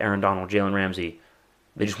they have Aaron Donald, Jalen Ramsey.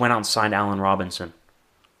 They just went out and signed Allen Robinson.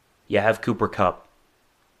 You have Cooper Kupp.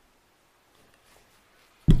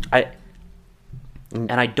 And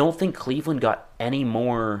I don't think Cleveland got any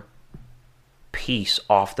more peace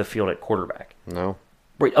off the field at quarterback. No.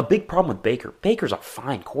 Right, a big problem with Baker. Baker's a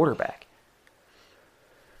fine quarterback.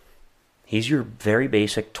 He's your very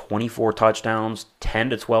basic 24 touchdowns,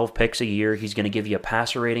 10 to 12 picks a year. He's going to give you a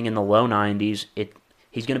passer rating in the low 90s.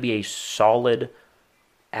 He's going to be a solid,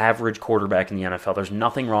 average quarterback in the NFL. There's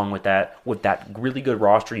nothing wrong with that. With that really good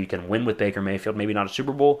roster, you can win with Baker Mayfield. Maybe not a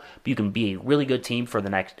Super Bowl, but you can be a really good team for the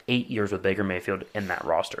next 8 years with Baker Mayfield in that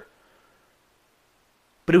roster.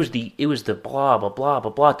 But it was the blah blah blah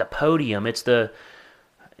blah blah at the podium. It's the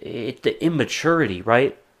immaturity,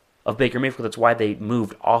 right, of Baker Mayfield. That's why they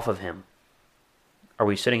moved off of him. Are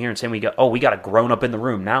we sitting here and saying we got a grown up in the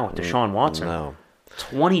room now with Deshaun Watson? No.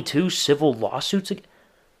 22 civil lawsuits.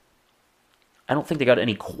 I don't think they got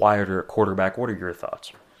any quieter at quarterback. What are your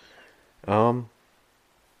thoughts? I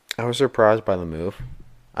was surprised by the move.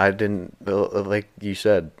 I didn't, like you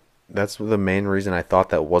said, that's the main reason I thought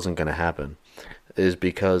that wasn't going to happen, is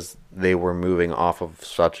because they were moving off of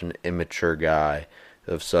such an immature guy,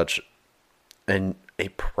 of such a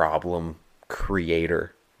problem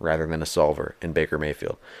creator rather than a solver in Baker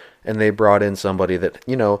Mayfield. And they brought in somebody that,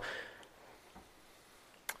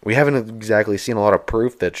 we haven't exactly seen a lot of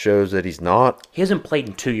proof that shows that he's not. He hasn't played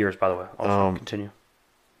in 2 years, by the way. Also, continue.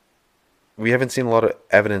 We haven't seen a lot of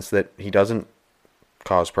evidence that he doesn't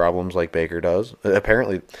cause problems like Baker does.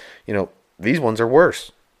 Apparently, these ones are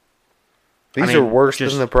worse. These are worse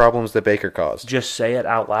than the problems that Baker caused. Just say it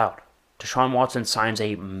out loud. Deshaun Watson signs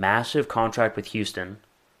a massive contract with Houston,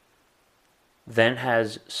 then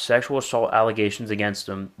has sexual assault allegations against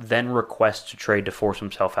him, then requests to trade to force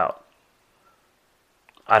himself out.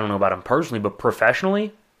 I don't know about him personally, but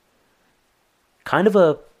professionally, kind of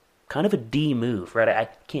a D move, right? I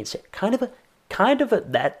can't say kind of a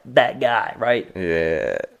that guy, right?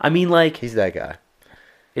 Yeah. I mean, like, he's that guy.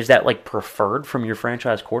 Is that like preferred from your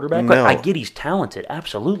franchise quarterback? No. Like, I get he's talented,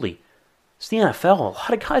 absolutely. It's the NFL. A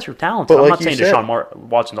lot of guys are talented. But I'm like not saying said, Deshaun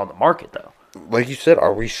Watson's on the market, though. Like you said,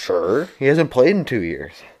 are we sure? He hasn't played in 2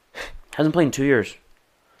 years. Hasn't played in 2 years.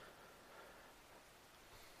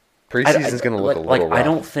 Preseason's going to look a little rough.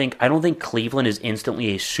 I don't think Cleveland is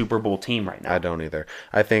instantly a Super Bowl team right now. I don't either.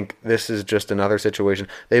 I think this is just another situation.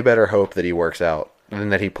 They better hope that he works out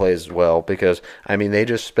and that he plays well, because they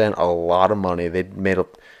just spent a lot of money. They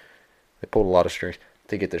pulled a lot of strings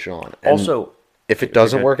to get Deshaun. And also, if it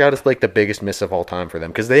doesn't work out, it's like the biggest miss of all time for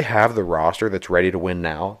them, because they have the roster that's ready to win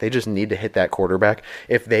now. They just need to hit that quarterback.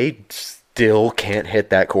 If they still can't hit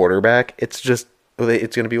that quarterback, it's going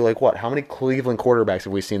to be like what? How many Cleveland quarterbacks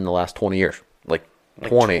have we seen in the last 20 years? Like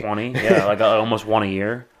 20. 20? Yeah, like almost one a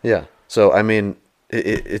year. Yeah. So,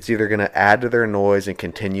 it's either going to add to their noise and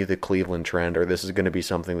continue the Cleveland trend, or this is going to be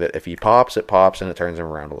something that if he pops, it pops, and it turns him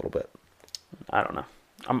around a little bit. I don't know.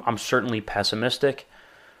 I'm certainly pessimistic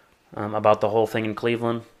about the whole thing in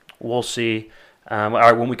Cleveland. We'll see. All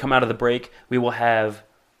right, when we come out of the break, we will have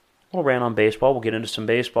a little rant on baseball. We'll get into some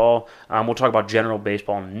baseball. We'll talk about general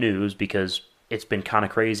baseball news, because it's been kind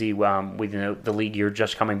of crazy. With the league year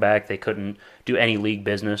just coming back, they couldn't do any league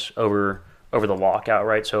business over the lockout,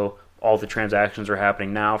 right? So all the transactions are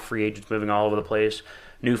happening now. Free agents moving all over the place.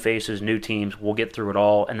 New faces, new teams. We'll get through it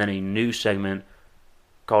all. And then a new segment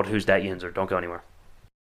called Who's That Yinzer? Don't go anywhere.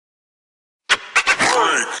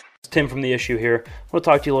 Tim from The Issue here. I want to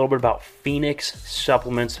talk to you a little bit about Phoenix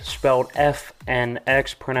supplements, spelled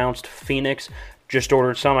F-N-X, pronounced Phoenix. Just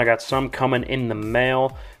ordered some. I got some coming in the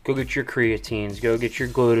mail. Go get your creatines. Go get your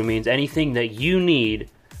glutamines. Anything that you need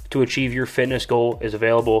to achieve your fitness goal is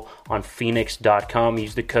available on Phoenix.com.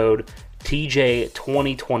 Use the code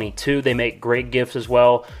TJ2022. They make great gifts as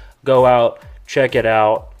well. Go out, check it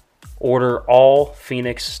out. Order all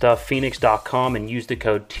Phoenix stuff, Phoenix.com, and use the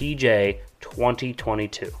code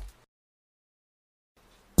TJ2022.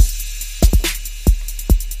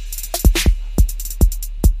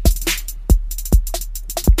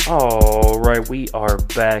 All right, we are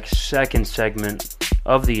back. Second segment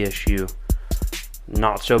of The Issue.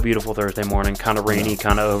 Not so beautiful Thursday morning. Kind of rainy,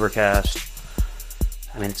 kind of overcast.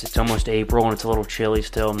 I mean, it's almost April and it's a little chilly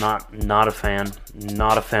still. Not a fan.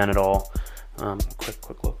 Not a fan at all.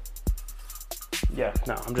 Quick look. Yeah,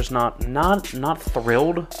 no, I'm just not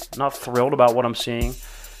thrilled. Not thrilled about what I'm seeing.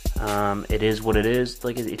 It is what it is.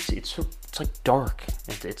 Like it's like dark.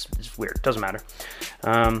 It's weird. It doesn't matter.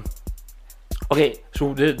 Okay,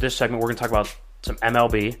 so this segment we're gonna talk about some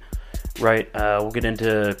MLB, right? We'll get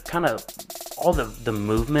into kind of all the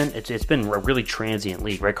movement. It's been a really transient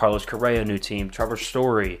league, right? Carlos Correa, new team. Trevor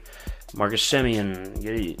Story, Marcus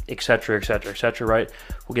Semien, etc., right?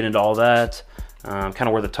 We'll get into all that. Kind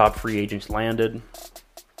of where the top free agents landed,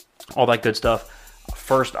 all that good stuff.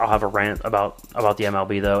 First, I'll have a rant about the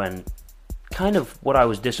MLB, though, and kind of what I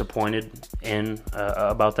was disappointed in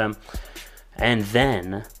about them. And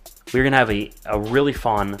then we're going to have a really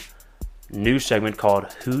fun new segment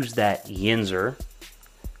called Who's That Yinzer?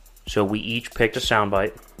 So we each picked a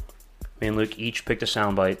soundbite. Me and Luke each picked a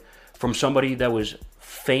soundbite from somebody that was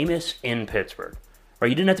famous in Pittsburgh. Right?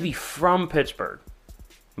 You didn't have to be from Pittsburgh.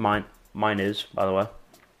 Mine is, by the way.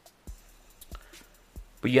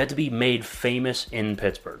 But you had to be made famous in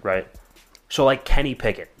Pittsburgh, right? So like Kenny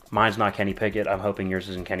Pickett. Mine's not Kenny Pickett. I'm hoping yours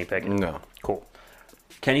isn't Kenny Pickett. No. Cool.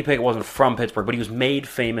 Kenny Pickett wasn't from Pittsburgh, but he was made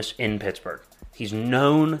famous in Pittsburgh. He's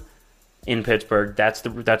known in Pittsburgh. That's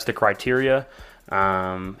the criteria.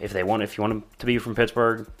 If you want him to be from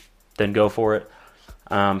Pittsburgh, then go for it.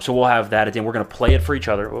 So we'll have that at the end. We're going to play it for each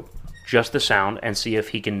other, just the sound, and see if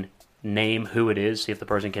he can name who it is, see if the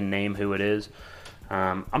person can name who it is.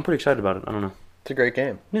 I'm pretty excited about it. I don't know. It's a great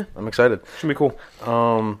game. Yeah. I'm excited. It's going to be cool.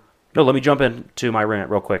 No, let me jump into my rant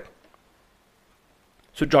real quick.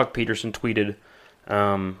 So Jock Peterson tweeted,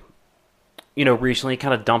 recently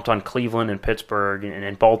kind of dumped on Cleveland and Pittsburgh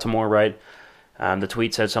and Baltimore, right? The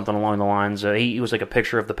tweet said something along the lines, he was like a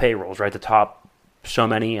picture of the payrolls, right? The top so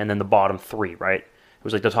many and then the bottom three, right? It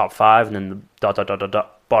was like the top five and then the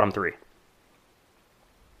bottom three.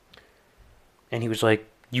 And he was like,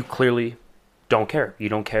 you clearly don't care. You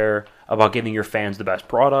don't care about giving your fans the best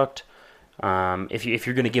product. If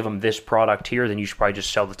you're going to give them this product here, then you should probably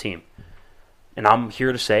just sell the team. And I'm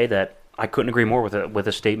here to say that I couldn't agree more with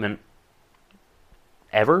a statement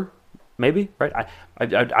ever, maybe, right? I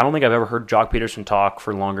don't think I've ever heard Jock Peterson talk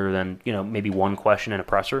for longer than, maybe one question in a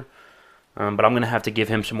presser. But I'm going to have to give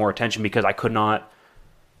him some more attention because I could not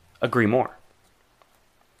agree more.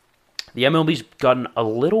 The MLB's gotten a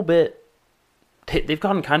little bit... They've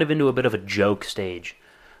gotten kind of into a bit of a joke stage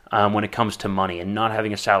when it comes to money and not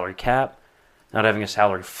having a salary cap, not having a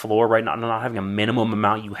salary floor, right? Not having a minimum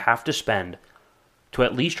amount you have to spend to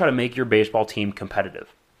at least try to make your baseball team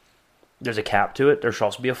competitive. There's a cap to it. There should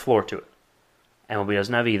also be a floor to it. MLB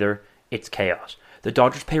doesn't have either. It's chaos. The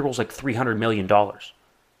Dodgers' payroll is like $300 million. The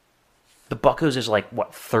Buccos is like,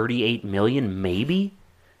 $38 million maybe?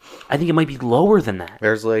 I think it might be lower than that.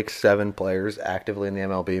 There's like 7 players actively in the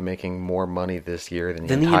MLB making more money this year than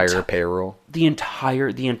the entire payroll. The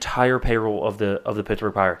entire payroll of the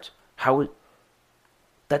Pittsburgh Pirates. How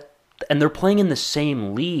that? And they're playing in the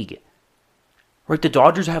same league. Right? The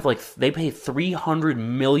Dodgers have they pay $300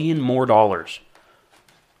 million more dollars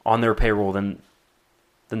on their payroll than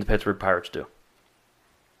the Pittsburgh Pirates do.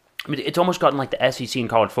 I mean, it's almost gotten like the SEC in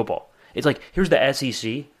college football. It's like, here's the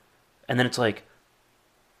SEC, and then it's like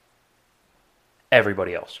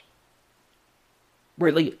everybody else.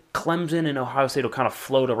 Right, like Clemson and Ohio State will kind of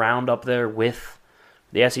float around up there with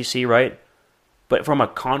the SEC, right? But from a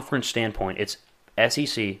conference standpoint, it's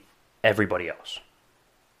SEC, everybody else.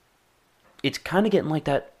 It's kind of getting like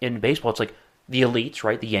that in baseball. It's like the elites,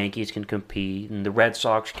 right? The Yankees can compete, and the Red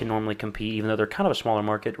Sox can normally compete, even though they're kind of a smaller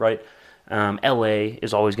market, right? LA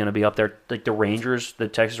is always going to be up there. Like the Rangers, the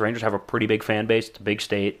Texas Rangers have a pretty big fan base. It's a big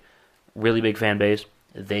state, really big fan base.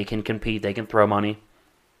 They can compete. They can throw money.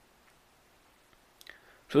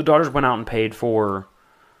 So the Dodgers went out and paid for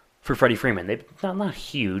Freddie Freeman. They not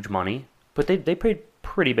huge money, but they paid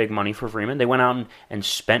pretty big money for Freeman. They went out and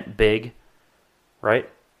spent big, right?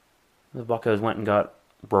 The Buccos went and got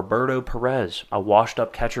Roberto Perez, a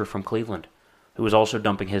washed-up catcher from Cleveland, who was also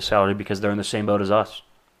dumping his salary because they're in the same boat as us.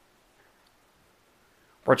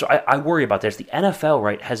 Right, so I worry about this. The NFL,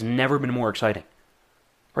 right, has never been more exciting.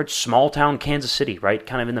 Right, small-town Kansas City, right,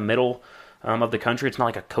 kind of in the middle of the country. It's not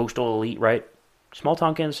like a coastal elite, right?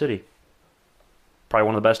 Small-town Kansas City. Probably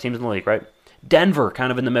one of the best teams in the league, right? Denver,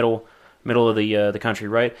 kind of in the middle of the country,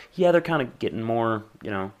 right? Yeah, they're kind of getting more,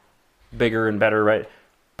 bigger and better, right?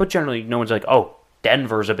 But generally, no one's like, oh,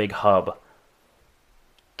 Denver's a big hub.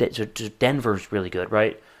 So Denver's really good,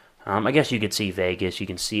 right? I guess you could see Vegas, you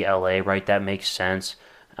can see LA, right? That makes sense.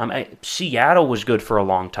 Seattle was good for a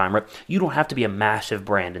long time, right? You don't have to be a massive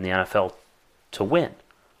brand in the NFL to win.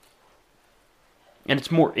 And it's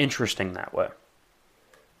more interesting that way.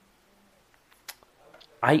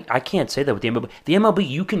 I can't say that with the MLB. The MLB,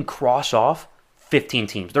 you can cross off 15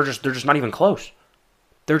 teams. They're just not even close.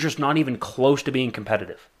 They're just not even close to being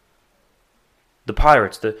competitive. The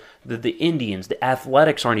Pirates, the Indians, the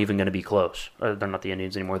Athletics aren't even going to be close. They're not the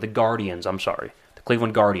Indians anymore. The Guardians, I'm sorry. The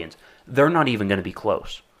Cleveland Guardians. They're not even going to be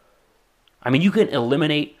close. I mean, you can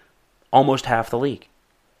eliminate almost half the league.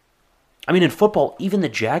 I mean, in football, even the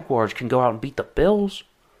Jaguars can go out and beat the Bills.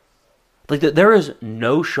 Like, there is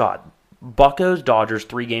no shot. Buccos, Dodgers,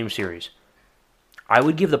 3-game series. I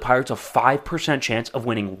would give the Pirates a 5% chance of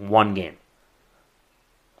winning one game.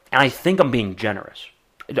 And I think I'm being generous.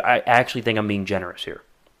 I actually think I'm being generous here.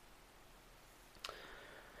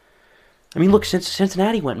 I mean, look, since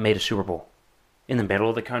Cincinnati went and made a Super Bowl in the middle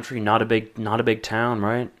of the country, not a big town,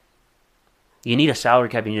 right? You need a salary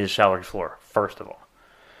cap, you need a salary floor, first of all.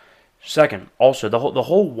 Second, also, the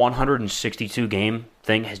whole 162 game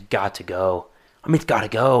thing has got to go. I mean, it's got to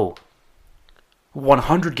go.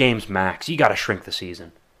 100 games max. You got to shrink the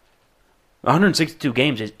season. 162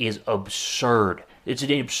 games is absurd. It's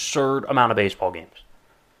an absurd amount of baseball games.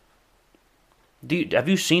 Have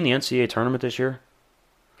you seen the NCAA tournament this year?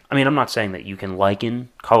 I mean, I'm not saying that you can liken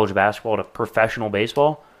college basketball to professional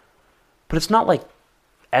baseball, but it's not like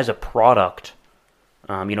as a product,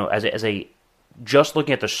 as a just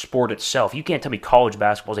looking at the sport itself, you can't tell me college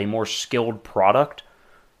basketball is a more skilled product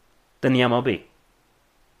than the MLB.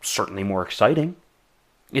 Certainly more exciting.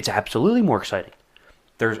 It's absolutely more exciting.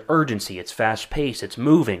 There's urgency. It's fast-paced. It's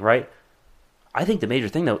moving, right? I think the major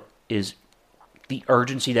thing, though, is the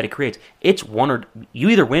urgency that it creates. It's you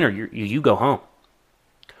either win or you go home.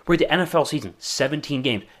 We're at the NFL season, 17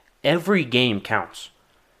 games. Every game counts.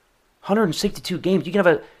 162 games. You can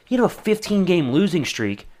have a 15-game losing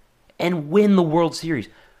streak and win the World Series.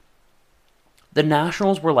 The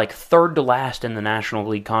Nationals were like third to last in the National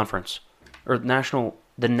League Conference. Or the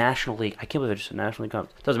National League. I can't believe I just said National League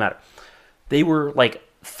Conference. Doesn't matter. They were like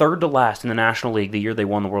third to last in the National League the year they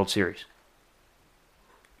won the World Series.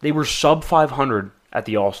 They were sub 500 at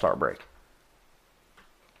the All-Star break.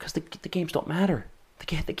 Because the games don't matter.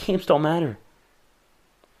 The games don't matter.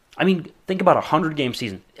 I mean, think about a 100-game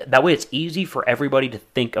season. That way it's easy for everybody to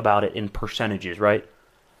think about it in percentages, right?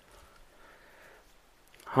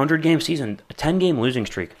 100-game season, a 10-game losing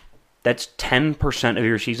streak. That's 10% of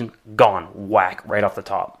your season gone. Whack, right off the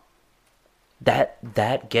top.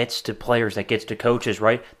 That gets to players, that gets to coaches,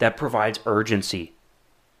 right? That provides urgency.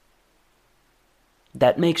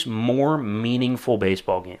 That makes more meaningful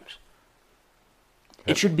baseball games.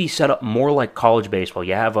 It should be set up more like college baseball.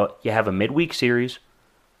 You have a midweek series,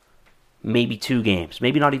 maybe 2 games,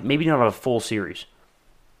 maybe not a full series.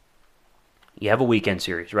 You have a weekend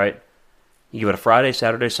series, right? You give it a Friday,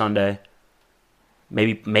 Saturday, Sunday.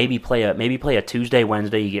 Maybe play a Tuesday,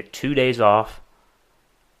 Wednesday. You get 2 days off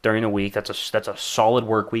during the week. That's a solid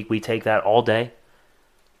work week. We take that all day.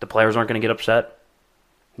 The players aren't going to get upset.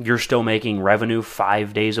 You're still making revenue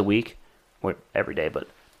 5 days a week. Well, every day, but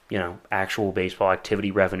actual baseball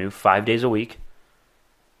activity revenue 5 days a week.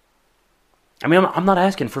 I mean, I'm not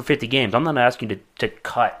asking for 50 games. I'm not asking to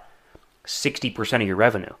cut 60% of your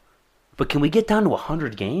revenue. But can we get down to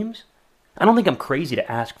 100 games? I don't think I'm crazy to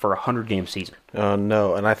ask for a 100-game season.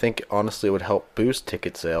 No, and I think, honestly, it would help boost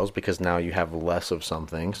ticket sales because now you have less of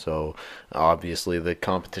something. So, obviously, the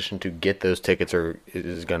competition to get those tickets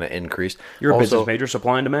is going to increase. You're a business major,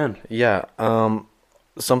 supply and demand. Yeah.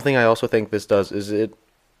 Something I also think this does is it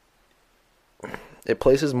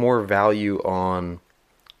places more value on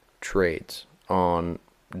trades, on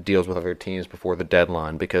deals with other teams before the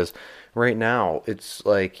deadline, because right now it's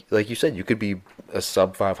like you said, you could be a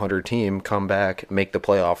sub 500 team, come back, make the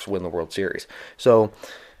playoffs, win the World Series. So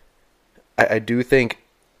I do think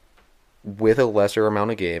with a lesser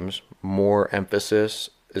amount of games, more emphasis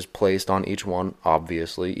is placed on each one.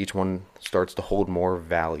 Obviously, each one starts to hold more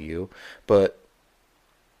value, but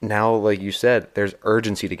now, like you said, there's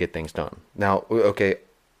urgency to get things done. Now, okay,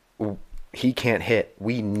 he can't hit.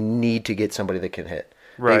 We need to get somebody that can hit.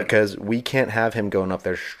 Right. Because we can't have him going up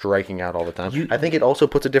there striking out all the time. I think it also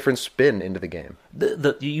puts a different spin into the game.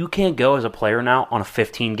 You can't go as a player now on a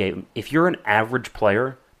 15-game. If you're an average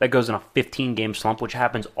player that goes in a 15-game slump, which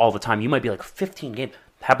happens all the time, you might be like, 15 games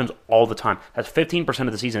happens all the time. That's 15%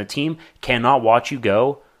 of the season. A team cannot watch you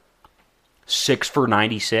go 6 for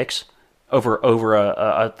 96 over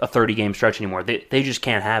a 30-game stretch anymore. They just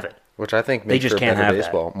can't have it. Which I think makes for better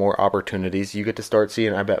baseball. More opportunities. You get to start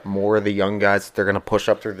seeing, I bet, more of the young guys, they're going to push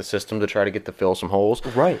up through the system to try to fill some holes.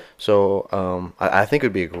 Right. So I think it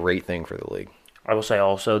would be a great thing for the league. I will say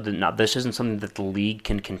also that this isn't something that the league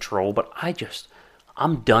can control, but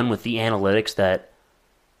I'm done with the analytics that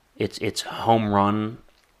it's home run.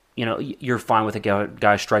 You know, you're fine with a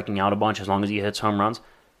guy striking out a bunch as long as he hits home runs.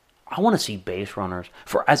 I want to see base runners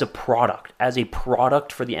as a product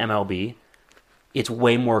for the MLB. It's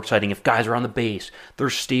way more exciting if guys are on the base, they're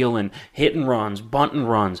stealing, hitting runs, bunting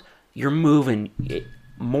runs. You're moving,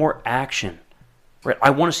 more action. Right? I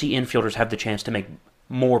want to see infielders have the chance to make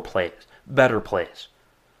more plays, better plays.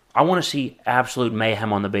 I want to see absolute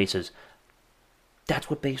mayhem on the bases. That's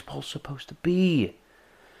what baseball's supposed to be.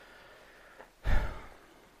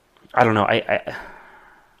 I don't know.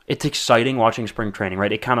 It's exciting watching spring training,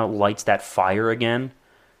 right? It kind of lights that fire again.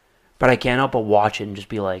 But I can't help but watch it and just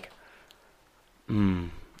be like,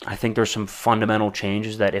 I think there's some fundamental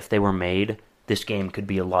changes that if they were made, this game could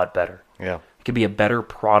be a lot better. Yeah. It could be a better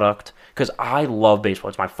product. Because I love baseball.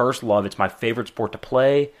 It's my first love. It's my favorite sport to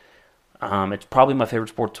play. It's probably my favorite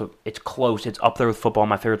sport it's close. It's up there with football,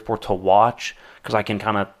 my favorite sport to watch. Because I can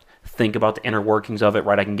kind of think about the inner workings of it,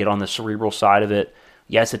 right? I can get on the cerebral side of it.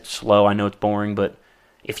 Yes, it's slow. I know it's boring. But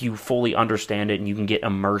if you fully understand it and you can get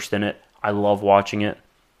immersed in it, I love watching it.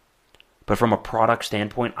 But from a product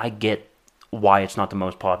standpoint, I get why it's not the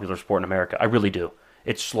most popular sport in America. I really do.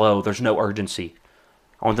 It's slow. There's no urgency.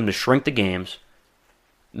 I want them to shrink the games,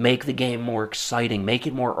 make the game more exciting, make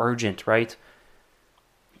it more urgent, right?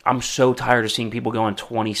 I'm so tired of seeing people go on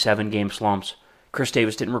 27-game slumps. Chris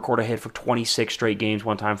Davis didn't record a hit for 26 straight games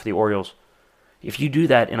one time for the Orioles. If you do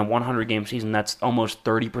that in a 100-game season, that's almost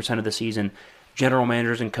 30% of the season. General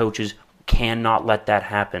managers and coaches cannot let that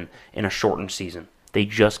happen in a shortened season. They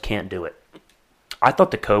just can't do it. I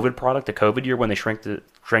thought the COVID year when they shrank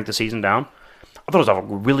the season down, I thought it was a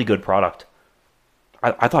really good product.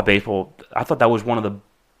 I thought that was one of the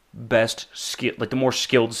best, the more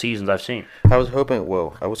skilled seasons I've seen. I was hoping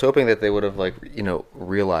that they would have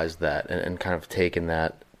realized that and kind of taken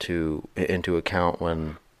that into account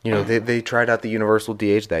when they tried out the universal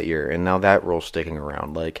DH that year, and now that rule's sticking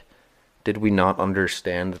around. Like, did we not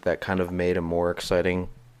understand that kind of made a more exciting?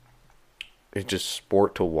 It's just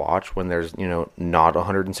sport to watch when there's, not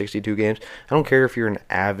 162 games. I don't care if you're an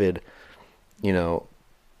avid,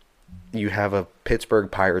 you have a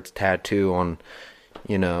Pittsburgh Pirates tattoo on,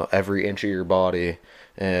 every inch of your body,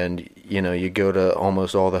 and, you go to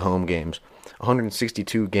almost all the home games.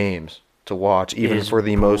 162 games to watch, even for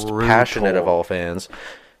the most passionate of all fans.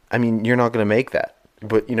 I mean, you're not going to make that.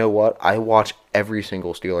 But you know what? I watch every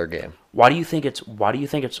single Steeler game. Why do you think it's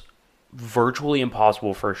virtually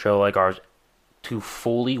impossible for a show like ours to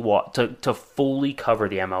fully cover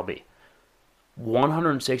the MLB?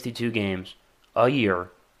 162 games a year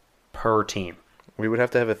per team. We would have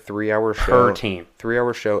to have a 3-hour show per team.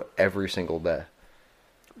 3-hour show every single day.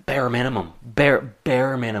 Bare minimum.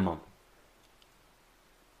 Bare minimum.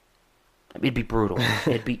 It'd be brutal.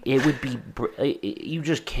 You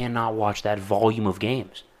just cannot watch that volume of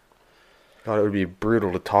games. God, it would be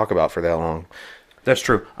brutal to talk about for that long. That's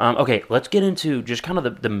true. Okay, let's get into just kind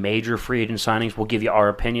of the major free agent signings. We'll give you our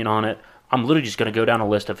opinion on it. I'm literally just going to go down a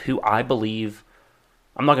list of who I believe.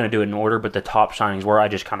 I'm not going to do it in order, but the top signings where I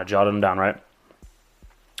just kind of jotted them down, right?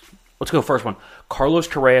 Let's go first one. Carlos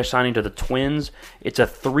Correa signing to the Twins. It's a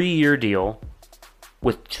 3-year deal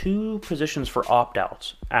with 2 positions for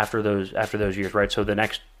opt-outs after those years, right? So the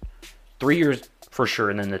next 3 years for sure,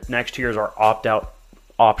 and then the next 2 years are opt-out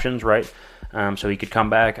options, right? So he could come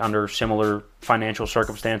back under similar financial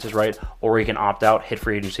circumstances, right? Or he can opt out, hit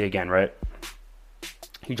free agency again, right?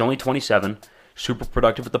 He's only 27, super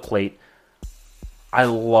productive at the plate. I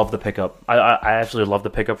love the pickup. I absolutely love the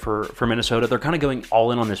pickup for Minnesota. They're kind of going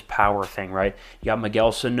all in on this power thing, right? You got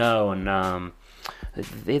Miguel Sano, and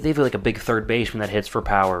they have like a big third baseman that hits for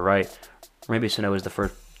power, right? Or maybe Sano is the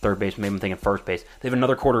first third baseman. Maybe I'm thinking first base. They have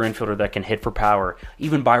another quarter infielder that can hit for power.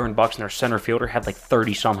 Even Byron Buxton, their center fielder, had like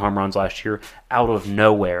 30-some home runs last year out of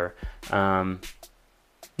nowhere.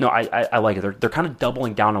 No, I like it. They're kind of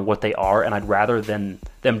doubling down on what they are, and I'd rather them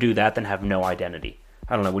do that than have no identity.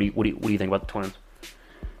 I don't know. What do you think about the Twins?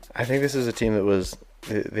 I think this is a team that was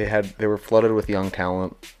they were flooded with young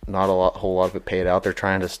talent. Not a whole lot of it paid out. They're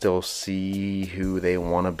trying to still see who they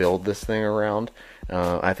want to build this thing around.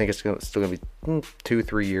 I think it's still going to be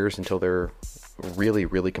 2-3 years until they're really,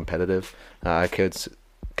 really competitive. I could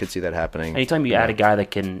see that happening. Anytime you add a guy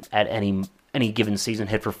that can, at any given season,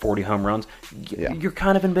 hit for 40 home runs, you're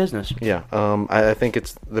kind of in business. Yeah. I think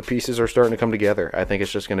the pieces are starting to come together. I think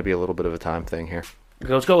it's just going to be a little bit of a time thing here.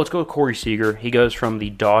 Let's go with Corey Seager. He goes from the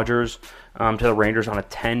Dodgers to the Rangers on a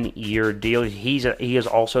 10-year deal. He is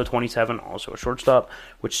also 27, also a shortstop,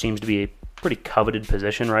 which seems to be a pretty coveted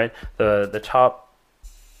position, right? The top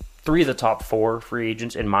 3 of the top 4 free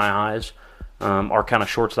agents in my eyes are kind of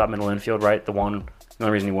shortstop, middle infield, right? The only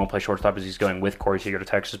reason he won't play shortstop is he's going with Corey Seager to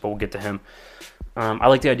Texas, but we'll get to him. I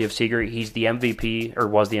like the idea of Seager. He's the MVP, or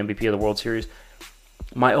was the MVP of the World Series.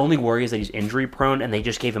 My only worry is that he's injury prone, and they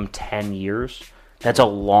just gave him 10 years. That's a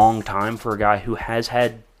long time for a guy who has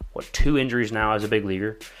had, 2 injuries now as a big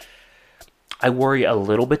leaguer. I worry a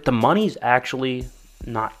little bit. The money's actually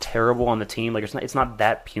not terrible on the team. Like it's not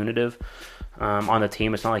that punitive on the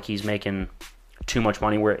team. It's not like he's making too much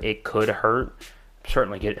money where it could hurt.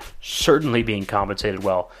 Certainly being compensated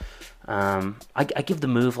well. I give the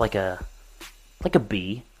move like a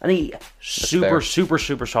B. I think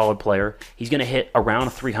super solid player. He's going to hit around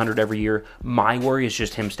 300 every year. My worry is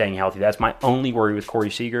just him staying healthy. That's my only worry with Corey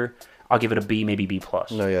Seager. I'll give it a B, maybe B+.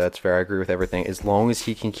 No, yeah, that's fair. I agree with everything. As long as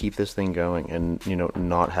he can keep this thing going and,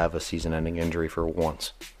 not have a season-ending injury for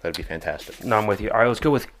once, that'd be fantastic. No, I'm with you. All right, let's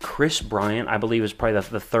go with Chris Bryant. I believe is probably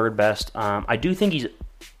the third best. I do think he's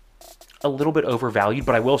a little bit overvalued,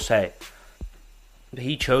 but I will say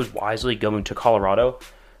he chose wisely going to Colorado.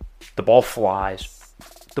 The ball flies.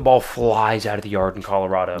 The ball flies out of the yard in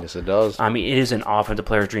Colorado. Yes, it does. I mean, it is an offensive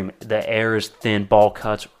player's dream. The air is thin. Ball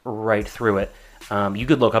cuts right through it. You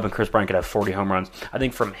could look up and Chris Bryant could have 40 home runs. I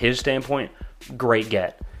think from his standpoint, great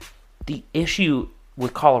get. The issue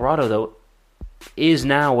with Colorado, though, is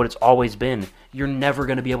now what it's always been. You're never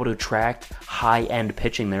going to be able to attract high-end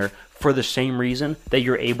pitching there for the same reason that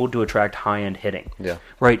you're able to attract high-end hitting. Yeah.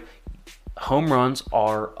 Right? Home runs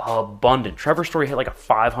are abundant. Trevor Story hit like a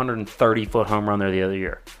 530-foot home run there the other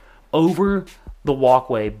year. Over the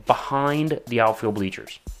walkway behind the outfield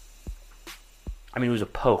bleachers. I mean, it was a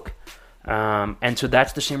poke. And so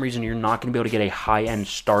that's the same reason you're not going to be able to get a high-end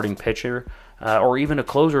starting pitcher or even a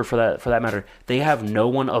closer for that matter. They have no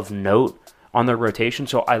one of note on their rotation,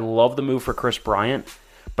 so I love the move for Chris Bryant,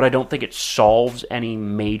 but I don't think it solves any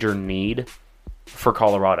major need for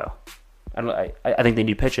Colorado. I think they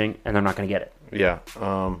need pitching, and they're not going to get it. Yeah.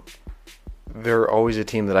 They're always a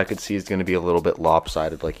team that I could see is going to be a little bit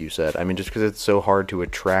lopsided, like you said. I mean, just because it's so hard to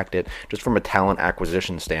attract it, just from a talent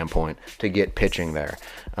acquisition standpoint, to get pitching there.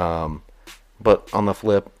 But on the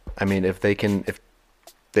flip, I mean, if they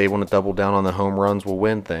want to double down on the home runs will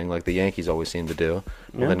win thing, like the Yankees always seem to do,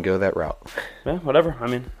 well, then go that route. Yeah, whatever. I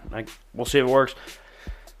mean, we'll see if it works.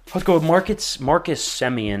 Let's go with Marcus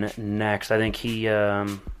Semien next. I think he,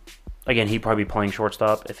 again, he'd probably be playing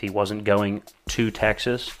shortstop if he wasn't going to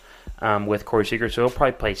Texas with Corey Seager, so he'll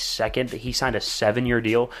probably play second. He signed a 7-year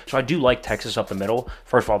deal, so I do like Texas up the middle.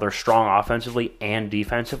 First of all, they're strong offensively and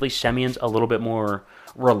defensively. Semien's a little bit more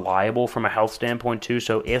reliable from a health standpoint, too,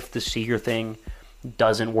 so if the Seager thing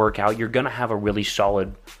doesn't work out, you're going to have a really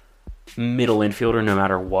solid middle infielder no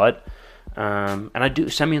matter what. And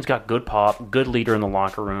Semien's got good pop, good leader in the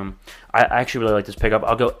locker room. I actually really like this pickup.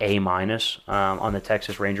 I'll go A- on the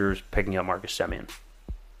Texas Rangers picking up Marcus Semien.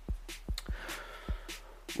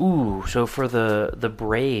 Ooh, so for the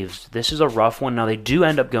Braves, this is a rough one. Now, they do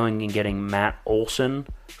end up going and getting Matt Olson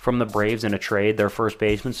from the Braves in a trade, their first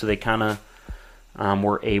baseman, so they kind of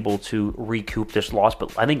were able to recoup this loss.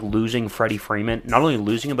 But I think losing Freddie Freeman, not only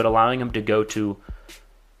losing him, but allowing him to go to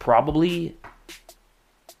probably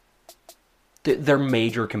their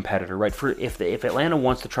major competitor, right? For if Atlanta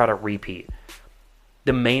wants to try to repeat,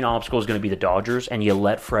 the main obstacle is going to be the Dodgers, and you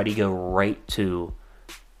let Freddie go right to,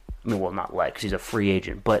 I mean, well, not let, because he's a free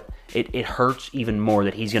agent, but it hurts even more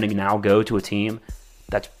that he's going to now go to a team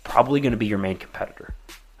that's probably going to be your main competitor.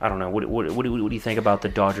 I don't know. What do you think about the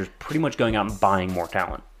Dodgers pretty much going out and buying more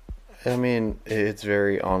talent? I mean, it's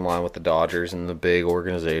very online with the Dodgers and the big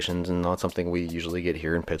organizations, and not something we usually get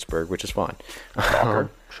here in Pittsburgh, which is fine.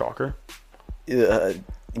 Shocker.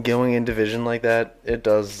 Going in division like that, it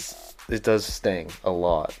does sting a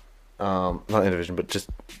lot. Not in division, but just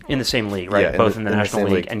in the same league, right? Yeah, both in the National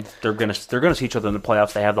League, and they're gonna see each other in the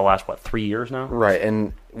playoffs. They have the last 3 years now, right?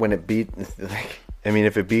 And when it beat, I mean,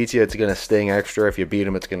 if it beats you, it's going to sting extra. If you beat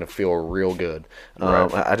them, it's going to feel real good.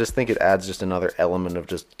 Right. I just think it adds just another element of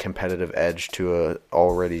just competitive edge to a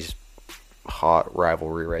already hot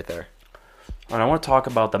rivalry right there. And I want to talk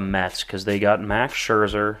about the Mets because they got Max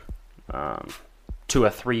Scherzer to a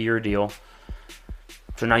 3-year deal.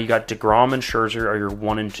 So now you got DeGrom and Scherzer are your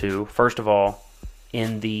 1 and 2. First of all,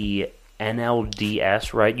 in the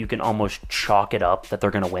NLDS, right, you can almost chalk it up that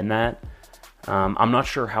they're going to win that. I'm not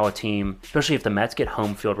sure how a team, especially if the Mets get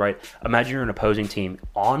home field, right? Imagine you're an opposing team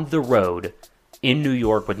on the road in New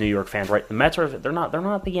York with New York fans, right? The Mets they're not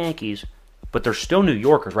the Yankees, but they're still New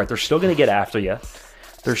Yorkers, right? They're still going to get after you.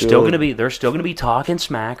 They're still going to be talking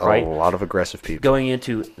smack, right? A lot of aggressive people going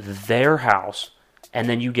into their house, and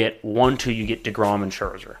then you get 1-2, you get DeGrom and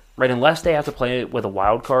Scherzer, right? Unless they have to play it with a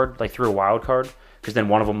wild card, like through a wild card, because then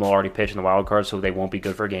one of them will already pitch in the wild card, so they won't be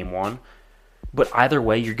good for game 1. But either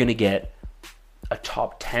way, you're going to get a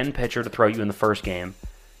top 10 pitcher to throw you in the first game,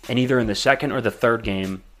 and either in the second or the third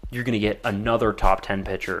game, you're going to get another top 10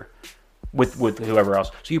 pitcher with whoever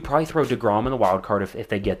else. So you probably throw DeGrom in the wild card if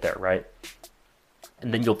they get there, right?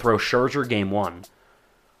 And then you'll throw Scherzer game 1.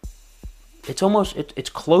 It's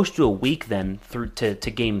close to a week then through to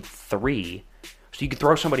game 3. So you could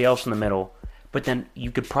throw somebody else in the middle, but then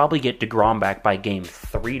you could probably get DeGrom back by game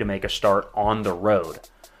 3 to make a start on the road.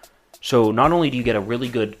 So not only do you get a really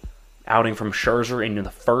good outing from Scherzer into the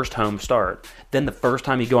first home start, then the first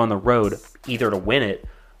time you go on the road, either to win it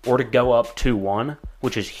or to go up 2-1,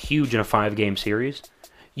 which is huge in a 5-game series,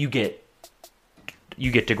 you get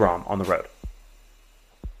DeGrom on the road.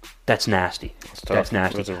 That's nasty. That's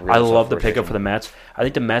nasty. I love the pickup for the Mets. I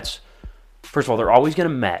think the Mets, first of all, they're always going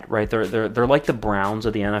to Met, right? They're like the Browns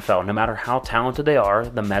of the NFL. No matter how talented they are,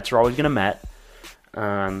 the Mets are always going to Met.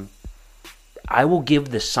 I will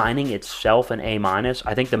give the signing itself an A-.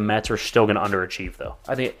 I think the Mets are still going to underachieve, though.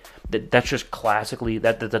 I think that's just classically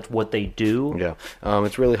that's what they do. Yeah,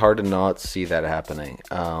 it's really hard to not see that happening,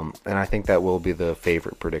 and I think that will be the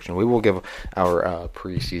favorite prediction. We will give our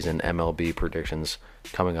preseason MLB predictions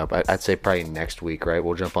coming up. I'd say probably next week, right?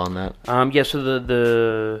 We'll jump on that. Yeah. So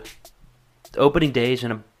the opening day is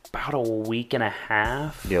in about a week and a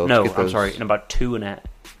half. Yeah, I'm sorry, in about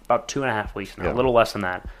 2.5 weeks now. Yeah. A little less than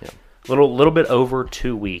that. Yeah. Little bit over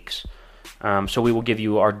 2 weeks. So we will give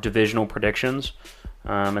you our divisional predictions,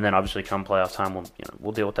 and then obviously come playoff time,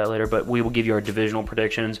 we'll deal with that later. But we will give you our divisional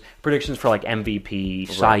predictions for like MVP,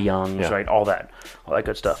 Cy Youngs, right? All that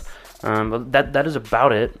good stuff. But that is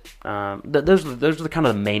about it. Those are the kind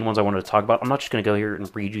of the main ones I wanted to talk about. I'm not just going to go here and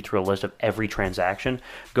read you through a list of every transaction.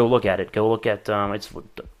 Go look at it. Go look at it's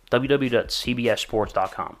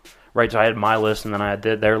www.cbssports.com. Right, so I had my list, and then I had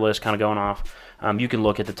their list kind of going off. You can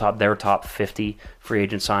look at their top 50 free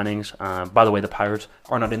agent signings. By the way, the Pirates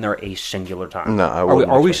are not in there a singular time. No,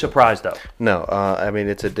 are we surprised though? No, I mean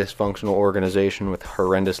it's a dysfunctional organization with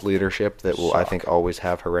horrendous leadership that will, I think, always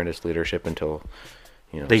have horrendous leadership until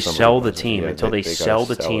they sell the team until they sell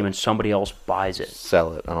the team and somebody else buys it.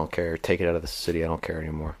 Sell it. I don't care. Take it out of the city. I don't care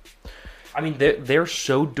anymore. I mean, they're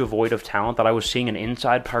so devoid of talent that I was seeing an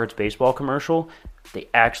Inside Pirates baseball commercial. They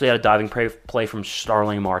actually had a diving play from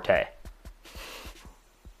Starling Marte.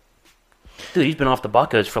 Dude, he's been off the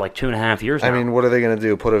Buccos for like 2.5 years now. I mean, what are they going to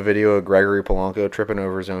do? Put a video of Gregory Polanco tripping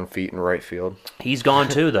over his own feet in right field? He's gone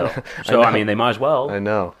too, though. So, I mean, they might as well. I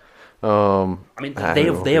know. I mean,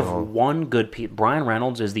 they have one good piece. Brian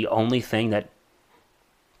Reynolds is the only thing that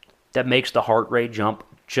makes the heart rate jump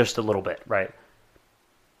just a little bit, right?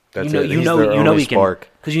 That's you it. know he can, spark.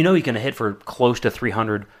 because he can hit for close to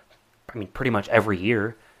 300. I mean, pretty much every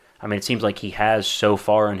year. I mean, it seems like he has so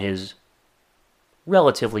far in his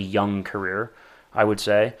relatively young career, I would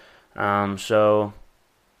say. So,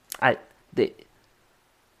 I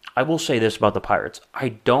will say this about the Pirates. I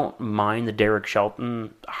don't mind the Derek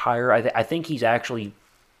Shelton hire. I think he's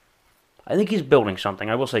building something.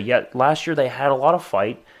 I will say, last year they had a lot of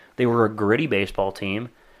fight. They were a gritty baseball team,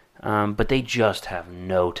 but they just have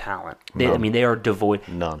no talent. I mean, they are devoid.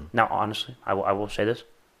 None. Now, honestly, I will say this.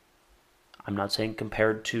 I'm not saying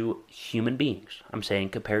compared to human beings. I'm saying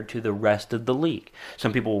compared to the rest of the league.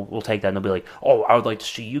 Some people will take that and they'll be like, oh, I would like to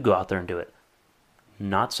see you go out there and do it.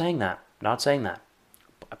 Not saying that.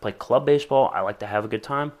 I play club baseball. I like to have a good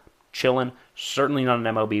time, chilling. Certainly not an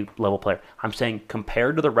MLB level player. I'm saying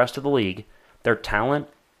compared to the rest of the league, their talent,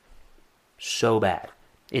 so bad.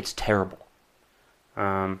 It's terrible.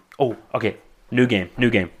 Okay. New game.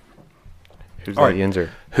 Who's that Yinzer?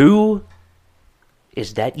 Who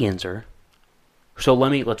is that Yinzer? So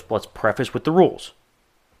let's preface with the rules.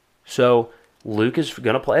 So Luke is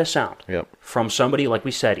going to play a sound Yep. from somebody, like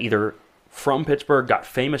we said, either from Pittsburgh, got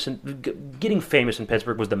famous, and getting famous in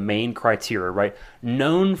Pittsburgh was the main criteria, right?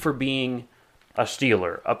 Known for being a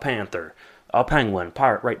Steeler, a Panther, a Penguin,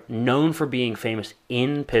 Pirate, right? Known for being famous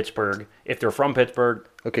in Pittsburgh. If they're from Pittsburgh,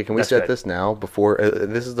 okay, can we set this now before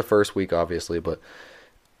this is the first week, obviously, but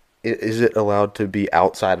is it allowed to be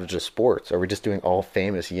outside of just sports? Are we just doing all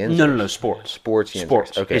famous Yinzers? No, sports. Sports Yinzers.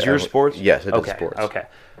 Sports. Okay. Is yours sports? Yes, it is sports. Okay.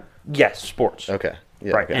 Yes, sports. Okay.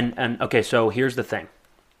 Yeah, right. Okay. And okay, so here's the thing.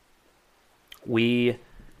 We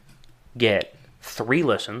get 3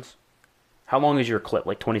 listens. How long is your clip?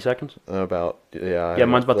 Like 20 seconds? About Yeah,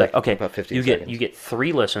 mine's about that. Okay. About 15 seconds. You get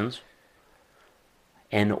 3 listens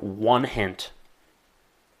and 1 hint.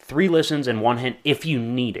 3 listens and 1 hint if you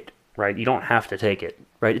need it, right? You don't have to take it,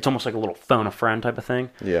 right? It's almost like a little phone a friend type of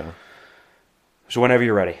thing. Yeah. So whenever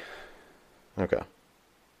you're ready. Okay.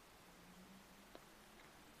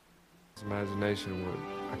 Imagination with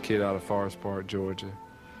a kid out of Forest Park, Georgia.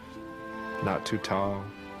 Not too tall,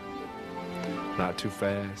 not too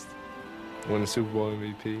fast. Won the Super Bowl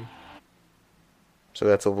MVP. So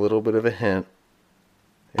that's a little bit of a hint.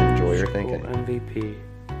 Enjoy your thinking. MVP.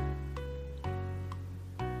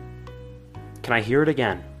 Can I hear it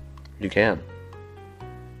again? You can.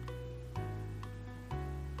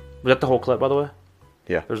 Was that the whole clip, by the way?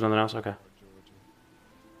 Yeah. There's nothing else? Okay.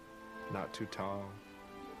 Not too tall,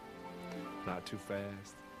 not too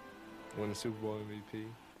fast. Won the Super Bowl MVP.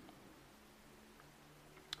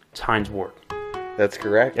 It's Hines Ward. That's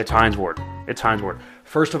correct. It's Hines Ward. It's Hines Ward.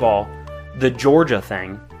 First of all, the Georgia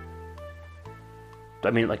thing.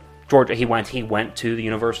 I mean, like Georgia, he went to the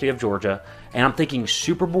University of Georgia, and I'm thinking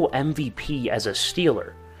Super Bowl MVP as a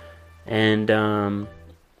Steeler, and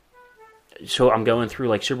so I'm going through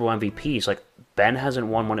like Super Bowl MVPs. Like Ben hasn't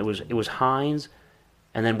won one. It was Hines,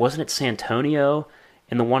 and then wasn't it Santonio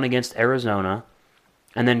in the one against Arizona,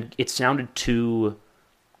 and then it sounded too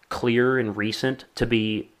clear and recent to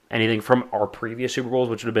be anything from our previous Super Bowls,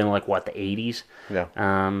 which would have been like what, the 80s. Yeah.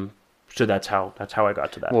 So that's how I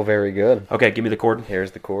got to that. Well, very good. Okay, give me the chord.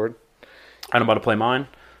 Here's the chord. I'm about to play mine.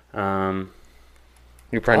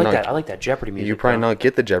 You probably I like that Jeopardy music. You probably not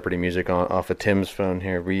get the Jeopardy music off of Tim's phone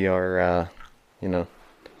here. We are,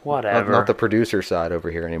 Whatever. not the producer side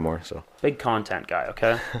over here anymore. So Big content guy,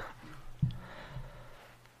 okay? My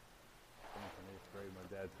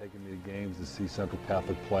dad taking me to games to see Central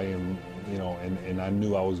Catholic play, and and I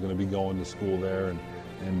knew I was going to be going to school there,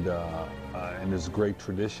 and it's great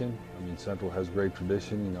tradition. I mean, Central has great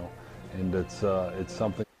tradition, and it's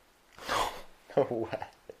something. no way.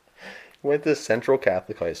 Went to Central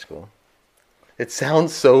Catholic High School. It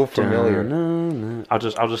sounds so familiar. I'll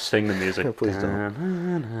just sing the music. Please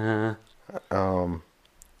don't. Can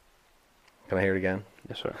I hear it again?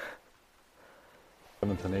 Yes, sir.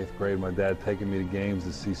 7th and 8th grade, my dad taking me to games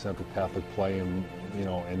to see Central Catholic play, and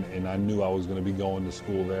and I knew I was going to be going to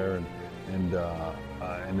school there,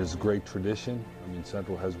 and it's great tradition. I mean,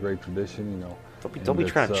 Central has great tradition, Don't be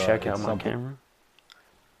trying to check out my camera.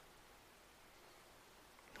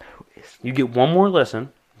 You get one more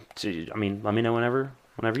listen. I mean, let me know whenever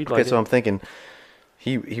you'd like. Okay, so I'm thinking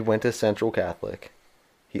he went to Central Catholic.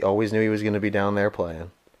 He always knew he was going to be down there playing.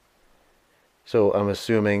 So I'm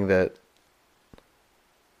assuming that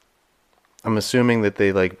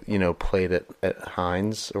they played at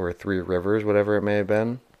Hines or Three Rivers, whatever it may have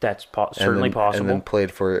been. That's certainly possible. And then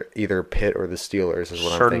played for either Pitt or the Steelers is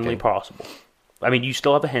what I'm thinking. Certainly possible. I mean, you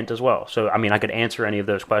still have a hint as well. So, I mean, I could answer any of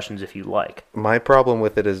those questions if you like. My problem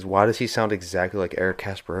with it is, why does he sound exactly like Eric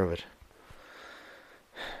Kasparovich?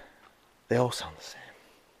 They all sound the same.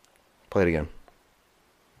 Play it again.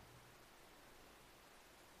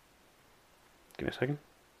 Give me a second.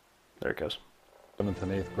 There it goes. 7th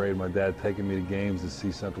and 8th grade, my dad taking me to games to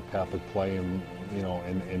see Central Catholic play, and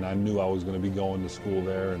and I knew I was going to be going to school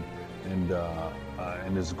there, and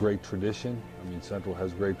it's great tradition. I mean, Central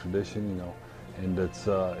has great tradition, and it's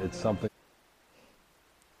something.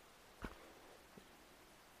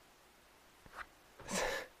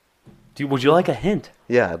 Would you like a hint?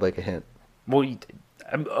 Yeah, I'd like a hint. Well,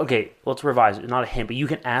 okay, let's revise it. Not a hint, but you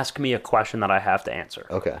can ask me a question that I have to answer.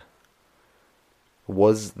 Okay.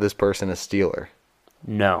 Was this person a Steeler?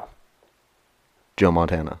 No. Joe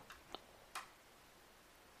Montana.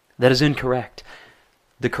 That is incorrect.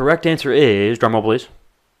 The correct answer is, drumroll please.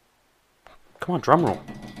 Come on, drumroll.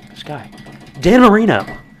 This guy. Dan Marino.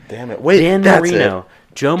 Damn it. Wait, Dan that's Marino. it.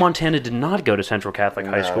 Joe Montana did not go to Central Catholic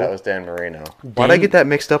High School. That was Dan Marino. Why'd I get that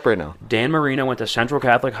mixed up right now? Dan Marino went to Central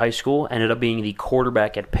Catholic High School, ended up being the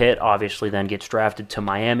quarterback at Pitt, obviously then gets drafted to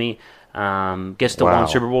Miami, gets to one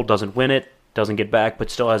Super Bowl, doesn't win it, doesn't get back,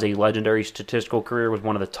 but still has a legendary statistical career, was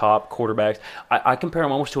one of the top quarterbacks. I compare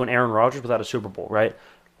him almost to an Aaron Rodgers without a Super Bowl, right?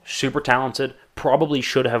 super talented, probably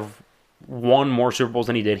should have won more Super Bowls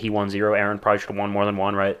than he did. He won 0. Aaron probably should have won more than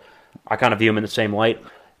 1, right? I kind of view him in the same light.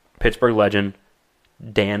 Pittsburgh legend,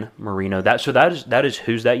 Dan Marino. That is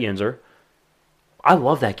Who's That Yinzer. I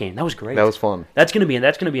love that game. That was great. That was fun. That's gonna be in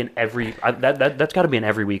every that's got to be an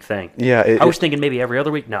every week thing. Yeah, I was thinking maybe every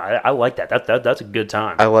other week. No, I like that. That's a good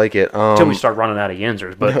time. I like it. Until we start running out of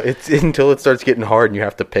Yinzers, but no, it's until it starts getting hard and you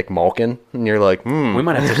have to pick Malkin, and you're like, we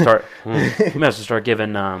might have to start. We might have to start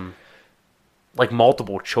giving like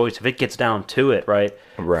multiple choice if it gets down to it, right?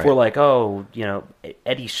 Right. If we're like,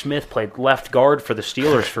 Eddie Smith played left guard for the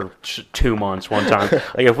Steelers for 2 months one time.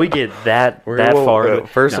 Like if we get that far.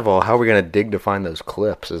 First of all, how are we going to dig to find those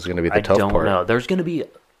clips is going to be the tough part. I don't know. There's going to be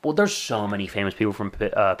there's so many famous people from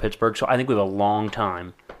Pittsburgh, so I think we have a long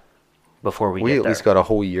time before we get there. We at least got a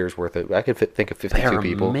whole year's worth of. I could think of 52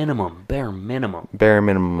 people. Bare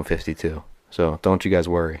minimum of 52. So don't you guys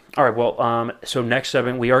worry. All right. Well, so next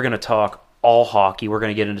segment we are going to talk all hockey. We're going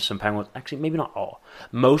to get into some Penguins. Actually, maybe not all.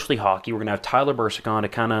 Mostly hockey. We're going to have Tyler Bursick on to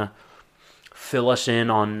kind of fill us in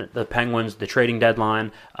on the Penguins, the trading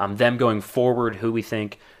deadline, them going forward, who we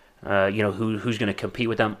think, who's going to compete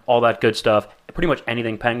with them, all that good stuff. Pretty much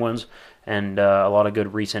anything Penguins, and a lot of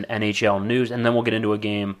good recent NHL news. And then we'll get into a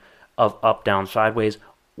game of up, down, sideways.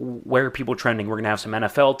 Where are people trending? We're going to have some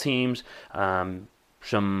NFL teams, some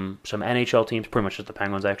NHL teams, pretty much just the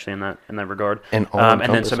Penguins actually in that regard, and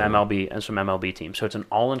then some MLB teams. So it's an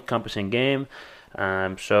all-encompassing game.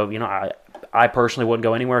 I personally wouldn't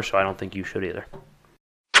go anywhere, so I don't think you should either.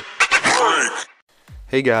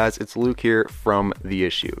 Hey guys, it's Luke here from The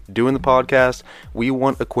Issue. Doing the podcast, we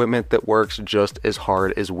want equipment that works just as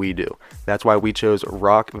hard as we do. That's why we chose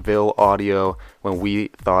Rockville Audio when we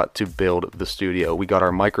thought to build the studio. We got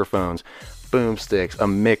our microphones, boom sticks, a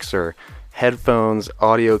mixer, headphones,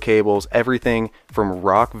 audio cables, everything from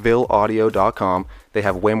rockvilleaudio.com. They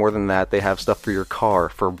have way more than that. They have stuff for your car,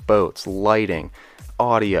 for boats, lighting,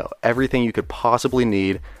 audio, everything you could possibly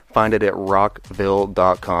need. Find it at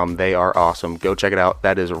rockville.com. They are awesome. Go check it out.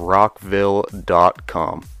 That is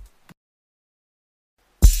rockville.com.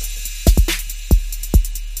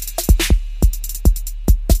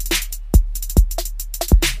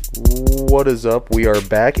 What is up? We are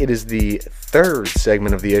back. It is the third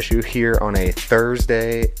segment of The Issue here on a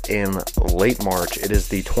Thursday in late March. It is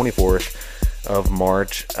the 24th of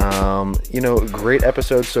March. Great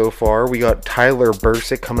episode so far. We got Tyler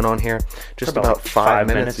Bursick coming on here. Just about 5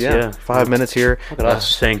 minutes. Yeah, 5 minutes here. Look at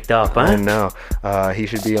us synced up, huh? I know. He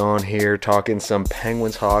should be on here talking some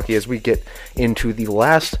Penguins hockey as we get into the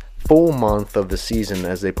last full month of the season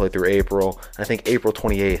as they play through April. I think April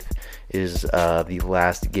 28th is the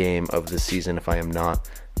last game of the season, if I am not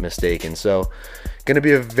mistaken. So, going to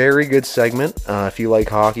be a very good segment. If you like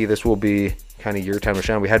hockey, this will be kind of your time to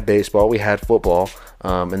shine. We had baseball, we had football,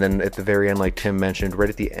 and then at the very end, like Tim mentioned, right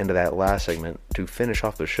at the end of that last segment, to finish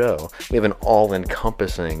off the show, we have an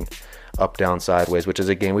all-encompassing up, down, sideways, which is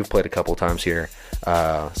a game we've played a couple times here.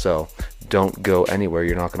 So don't go anywhere.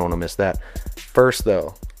 You're not going to want to miss that. First,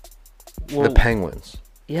 though, the Penguins.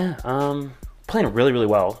 Yeah, playing really, really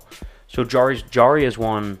well. So Jari has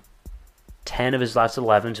won 10 of his last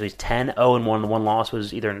 11, so he's 10-0-1. The one loss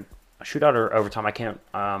was either a shootout or overtime. I can't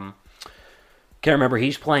remember.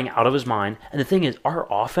 He's playing out of his mind. And the thing is, our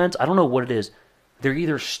offense, I don't know what it is. They're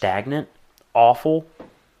either stagnant, awful,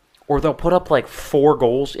 or they'll put up like 4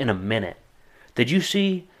 goals in a minute. Did you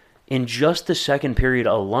see in just the second period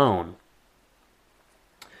alone,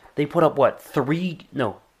 they put up 4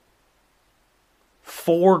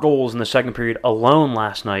 goals in the second period alone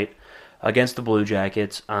last night against the Blue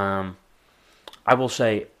Jackets. I will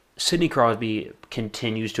say Sidney Crosby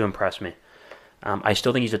continues to impress me. I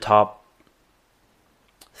still think he's a top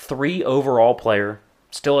 3 overall player,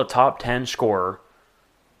 still a top 10 scorer,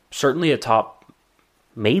 certainly a top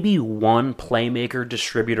maybe 1 playmaker,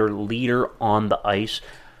 distributor, leader on the ice.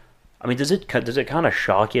 I mean, does it kind of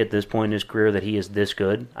shock you at this point in his career that he is this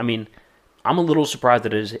good? I mean, I'm a little surprised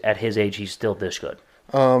that at his age he's still this good.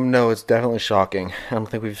 No, it's definitely shocking. I don't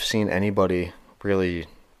think we've seen anybody really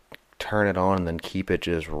turn it on and then keep it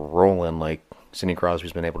just rolling like Sidney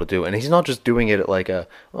Crosby's been able to do. And he's not just doing it at like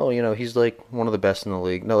he's like one of the best in the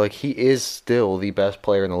league. No, like he is still the best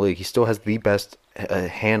player in the league. He still has the best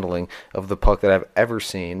handling of the puck that I've ever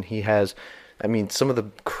seen. He has, some of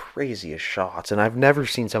the craziest shots. And I've never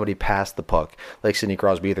seen somebody pass the puck like Sidney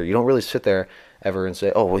Crosby either. You don't really sit there ever and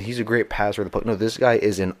say, oh, well, he's a great passer of the puck. No, this guy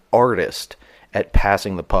is an artist at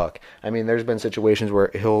passing the puck. There's been situations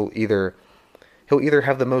where he'll either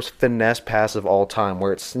have the most finesse pass of all time,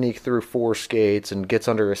 where it sneaks through 4 skates and gets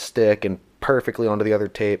under a stick and perfectly onto the other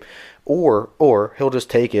tape, or he'll just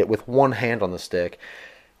take it with one hand on the stick,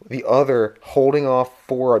 the other holding off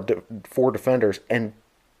four defenders and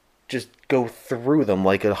just go through them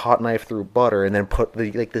like a hot knife through butter, and then put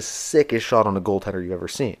the sickest shot on a goaltender you've ever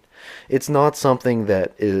seen. It's not something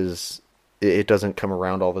that is. It doesn't come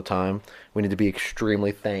around all the time. We need to be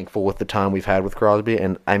extremely thankful with the time we've had with Crosby,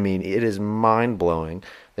 and I mean, it is mind blowing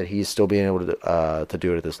that he's still being able to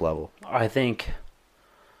do it at this level. I think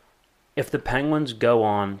if the Penguins go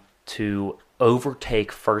on to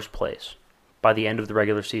overtake first place by the end of the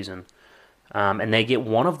regular season, and they get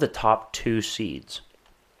one of the top 2 seeds,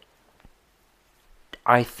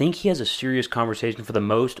 I think he has a serious conversation for the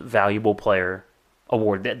most valuable player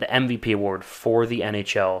award, the MVP award for the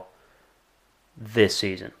NHL this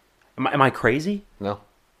season. Am I crazy? No.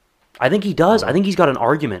 I think he does. I think he's got an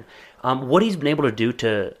argument. What he's been able to do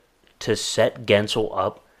to set Gensel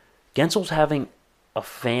up, Gensel's having a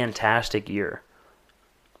fantastic year.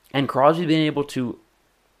 And Crosby's been able to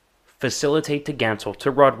facilitate to Gensel, to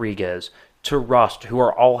Rodriguez, to Rust, who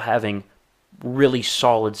are all having really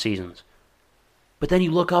solid seasons. But then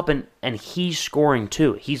you look up and he's scoring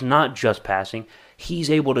too. He's not just passing. He's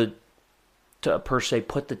able to per se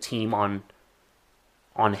put the team on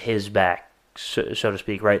his back, so to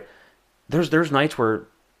speak, right? There's nights where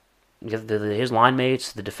his line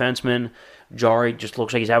mates, the defenseman, Jari just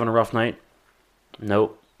looks like he's having a rough night.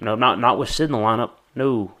 Nope, not with Sid in the lineup.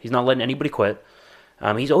 No, he's not letting anybody quit.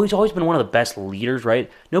 He's always been one of the best leaders,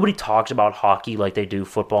 right? Nobody talks about hockey like they do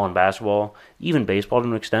football and basketball, even baseball to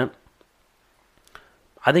an extent.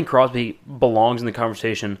 I think Crosby belongs in the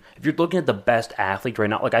conversation. If you're looking at the best athlete right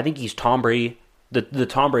now, like I think he's Tom Brady, the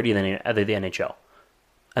Tom Brady of the NHL.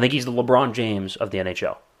 I think he's the LeBron James of the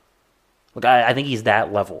NHL. Look, I think he's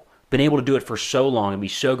that level. Been able to do it for so long and be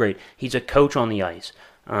so great. He's a coach on the ice.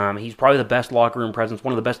 He's probably the best locker room presence,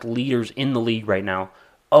 one of the best leaders in the league right now.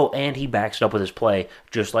 Oh, and he backs it up with his play,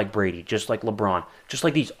 just like Brady, just like LeBron, just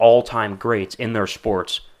like these all-time greats in their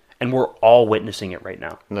sports. And we're all witnessing it right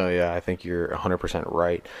now. No, yeah, I think you're 100%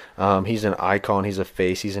 right. He's an icon. He's a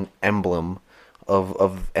face. He's an emblem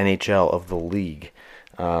of NHL, of the league.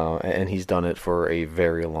 And he's done it for a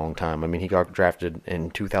very long time. I mean, he got drafted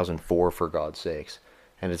in 2004, for God's sakes.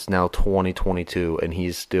 And it's now 2022, and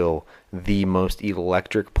he's still the most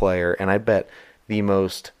electric player. And I bet the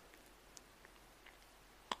most,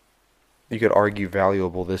 you could argue,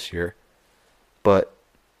 valuable this year. But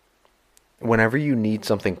whenever you need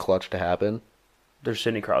something clutch to happen, there's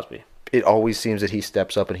Sidney Crosby. It always seems that he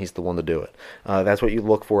steps up and he's the one to do it. That's what you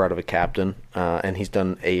look for out of a captain, and he's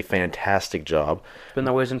done a fantastic job. It's been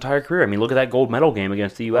that way his entire career. I mean, look at that gold medal game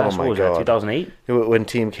against the U.S. Oh my what was God. that, 2008? When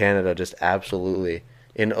Team Canada just absolutely,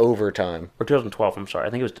 in overtime. Or 2012, I'm sorry. I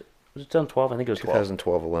think it was it 2012? I think it was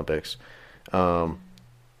 2012 Olympics.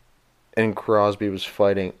 And Crosby was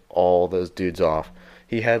fighting all those dudes off.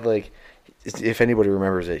 He had, like, if anybody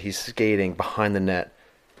remembers it, he's skating behind the net.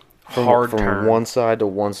 From one side to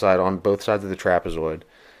one side on both sides of the trapezoid,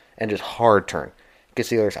 and just hard turn. Gets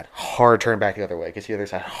to the other side, hard turn back the other way. Gets to the other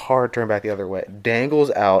side, hard turn back the other way.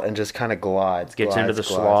 Dangles out and just kind of glides into the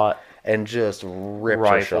slot. And just rips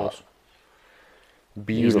Rifles. a shot.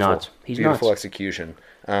 Beautiful. He's nuts. He's beautiful nuts. execution.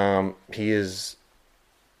 He is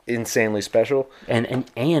insanely special. And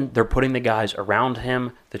they're putting the guys around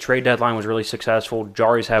him. The trade deadline was really successful.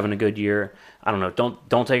 Jari's having a good year. I don't know.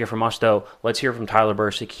 Don't take it from us, though. Let's hear from Tyler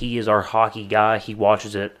Bursick. He is our hockey guy. He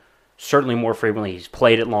watches it certainly more frequently. He's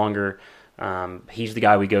played it longer. He's the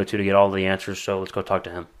guy we go to get all the answers, so let's go talk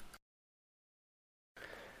to him.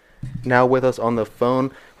 Now with us on the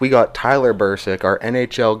phone, we got Tyler Bursick, our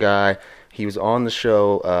NHL guy. He was on the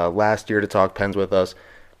show last year to talk Pens with us.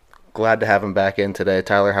 Glad to have him back in today.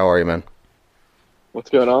 Tyler, how are you, man?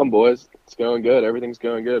 What's going on, boys? It's going good. Everything's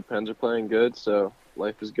going good. Pens are playing good, so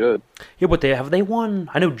life is good. Yeah, but have they won?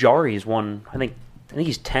 I know Jari's won. I think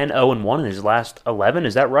he's 10-0-1 in his last 11.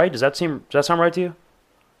 Is that right? Does that sound right to you?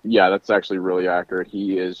 Yeah, that's actually really accurate.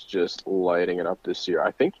 He is just lighting it up this year.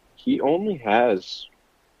 I think he only has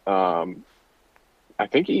he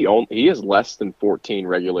has less than 14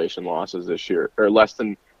 regulation losses this year, or less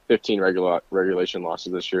than 15 regulation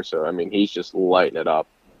losses this year. So I mean, he's just lighting it up.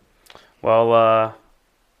 Well,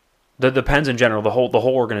 the Pens in general, the whole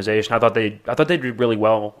organization, I thought they did really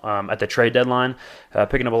well at the trade deadline,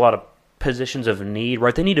 picking up a lot of positions of need.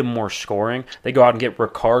 Right, they needed more scoring. They go out and get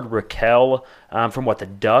Ricard Raquel from the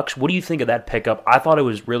Ducks. What do you think of that pickup? I thought it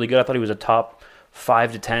was really good. I thought he was a top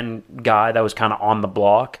 5 to 10 guy that was kind of on the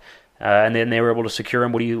block, and then they were able to secure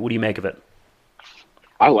him. What do you make of it?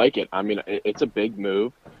 I like it. I mean, it's a big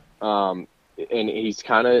move, and it's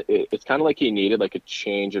kind of like he needed like a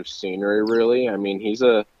change of scenery. Really, I mean, he's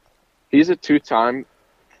a 2-time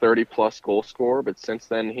 30-plus goal scorer, but since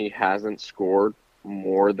then he hasn't scored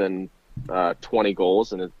more than 20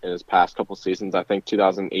 goals in his past couple seasons. I think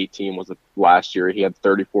 2018 was the last year he had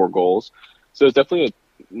 34 goals. So it's definitely a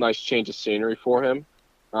nice change of scenery for him.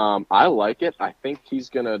 I like it. I think he's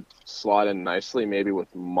going to slot in nicely, maybe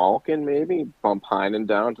with Malkin, maybe bump Heinen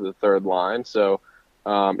down to the third line. So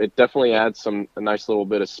it definitely adds a nice little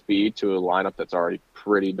bit of speed to a lineup that's already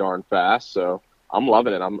pretty darn fast. So I'm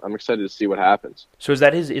loving it. I'm excited to see what happens. So is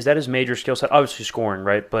that his major skill set? Obviously scoring,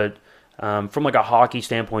 right? But from like a hockey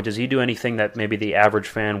standpoint, does he do anything that maybe the average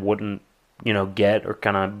fan wouldn't, get or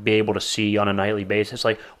kind of be able to see on a nightly basis?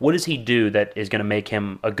 Like, what does he do that is going to make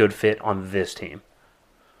him a good fit on this team?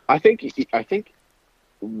 I think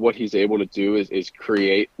what he's able to do is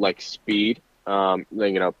create like speed.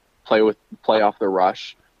 Play off the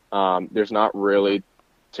rush. There's not really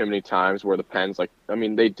too many times where the Pens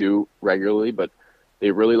they do regularly, but they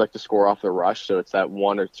really like to score off the rush. So it's that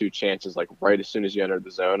one or two chances like right as soon as you enter the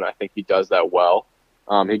zone. I think he does that well.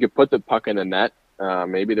 He could put the puck in the net.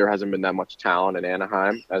 Maybe there hasn't been that much talent in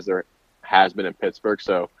Anaheim as there has been in Pittsburgh.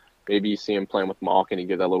 So maybe you see him playing with Malkin, he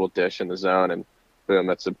give that little dish in the zone, and boom,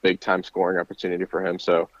 that's a big time scoring opportunity for him.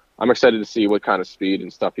 So I'm excited to see what kind of speed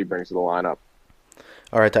and stuff he brings to the lineup.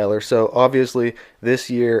 All right, Tyler. So obviously this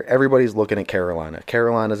year everybody's looking at Carolina.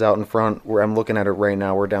 Carolina's out in front. Where I'm looking at it right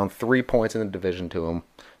now, we're down 3 points in the division to them.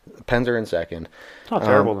 The Pens are in second. It's not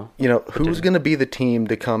terrible though. Who's going to be the team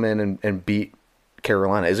to come in and beat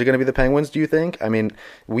Carolina? Is it going to be the Penguins, do you think? I mean,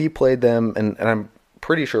 we played them, and I'm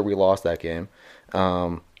pretty sure we lost that game.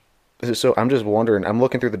 So I'm just wondering. I'm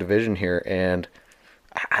looking through the division here, and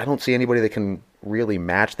I don't see anybody that can really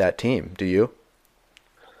match that team. Do you?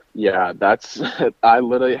 Yeah,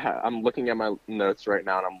 I'm looking at my notes right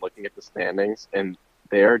now, and I'm looking at the standings, and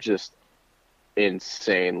they are just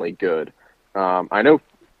insanely good. I know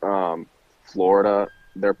Florida,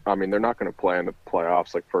 they're not going to play in the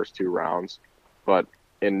playoffs like first two rounds, but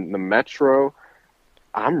in the Metro,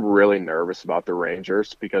 I'm really nervous about the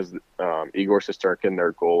Rangers because Igor Shesterkin,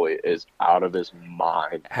 their goalie, is out of his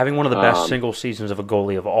mind. Having one of the best single seasons of a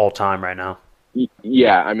goalie of all time right now.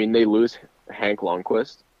 Yeah, they lose Hank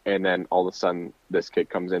Lundqvist, and then all of a sudden this kid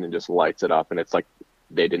comes in and just lights it up, and it's like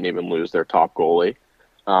they didn't even lose their top goalie.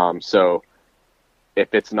 So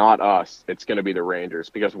if it's not us, it's going to be the Rangers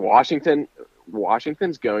because Washington's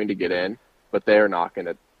going to get in, but they're not going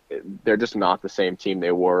to. They're just not the same team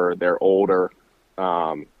they were. They're older.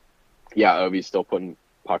 Ovi's still putting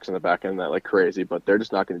pucks in the back end of that like crazy, but they're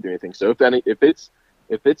just not going to do anything. So if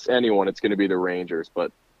it's anyone, it's going to be the Rangers,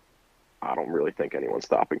 but I don't really think anyone's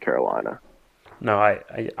stopping Carolina. No,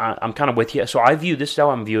 I'm kind of with you. So I view this is how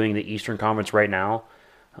I'm viewing the Eastern Conference right now.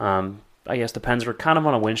 I guess the Pens are kind of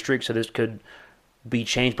on a win streak, so this could be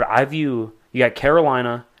changed. But I view you got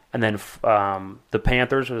Carolina and then the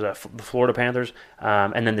Panthers, the Florida Panthers,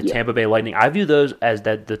 and then the Tampa Bay Lightning. I view those as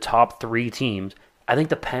the top three teams. I think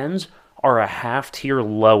the Pens are a half tier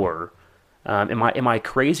lower. Am I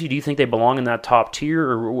crazy? Do you think they belong in that top tier,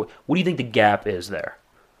 or what do you think the gap is there?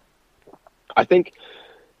 I think,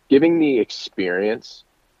 giving the experience,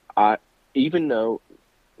 even though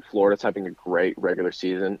Florida's having a great regular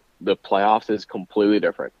season, the playoffs is completely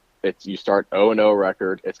different. You start 0-0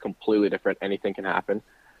 record. It's completely different. Anything can happen.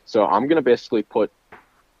 So I'm actually going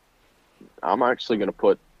to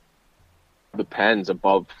put the Pens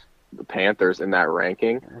above the Panthers in that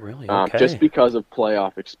ranking. Really? Okay. Just because of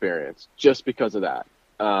playoff experience. Just because of that.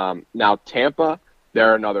 Now, Tampa,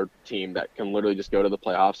 they're another team that can literally just go to the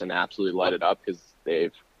playoffs and absolutely light it up because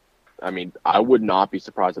I would not be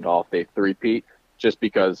surprised at all if they three-peat just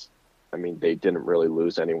because, they didn't really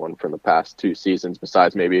lose anyone from the past two seasons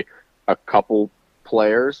besides maybe a couple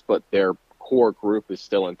players, but their core group is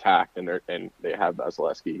still intact, and they have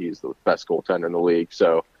Vasilevsky. He's the best goaltender in the league.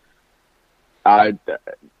 So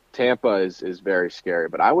Tampa is very scary,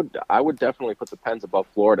 but I would definitely put the Pens above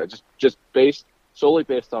Florida just solely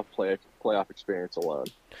based off playoff experience alone.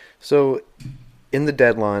 So in the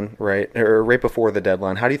deadline, right before the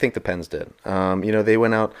deadline, how do you think the Pens did? They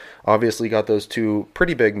went out, obviously got those two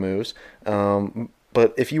pretty big moves.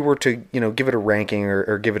 But if you were to, give it a ranking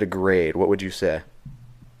or give it a grade, what would you say?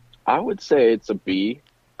 I would say it's a B.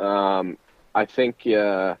 I think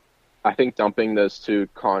dumping those two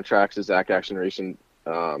contracts to Zach Aston-Reese and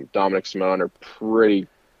Dominic Simone are pretty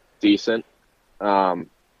decent.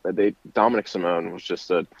 Dominic Simone was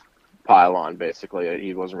just a pylon, basically.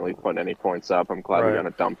 He wasn't really putting any points up. I'm glad we kind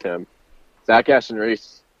of dumped him. Zach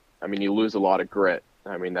Aston-Reese, you lose a lot of grit.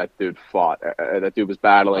 That dude fought. That dude was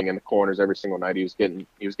battling in the corners every single night. He was getting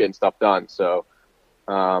stuff done. So,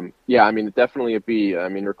 definitely a B.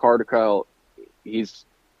 Ricardo Kyle, he's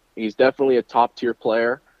definitely a top tier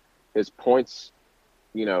player. His points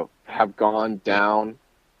have gone down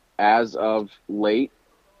as of late,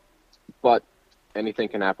 but anything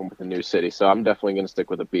can happen with the new city. So I'm definitely going to stick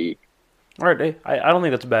with a B. All right, Dave. I don't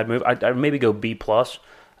think that's a bad move. I'd maybe go B plus.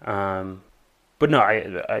 But no,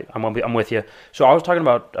 I'm with you. So I was talking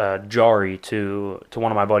about Jari to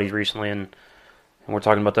one of my buddies recently, and we're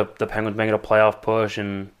talking about the Penguins making a playoff push,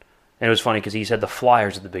 and it was funny because he said the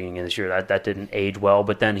Flyers at the beginning of this year that didn't age well,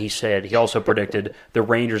 but then he also predicted the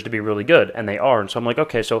Rangers to be really good, and they are. And so I'm like,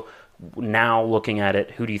 okay, so now looking at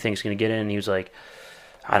it, who do you think is going to get in? And he was like,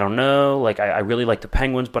 I don't know. Like I really like the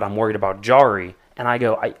Penguins, but I'm worried about Jari. And I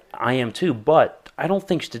go, I am too, but I don't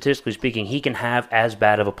think statistically speaking he can have as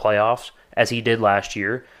bad of a playoffs as he did last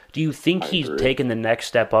year. Do you think he's taken the next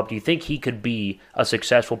step up? Do you think he could be a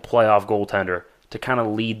successful playoff goaltender to kind of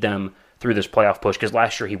lead them through this playoff push? Because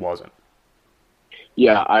last year he wasn't.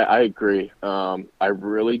 Yeah, I agree. I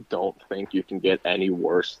really don't think you can get any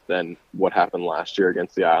worse than what happened last year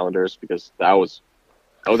against the Islanders, because that was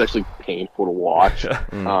actually painful to watch.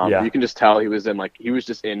 Yeah. You can just tell he was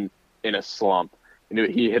just in a slump.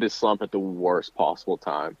 He hit his slump at the worst possible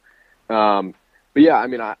time. But yeah, I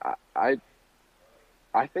mean, I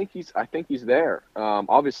think he's there.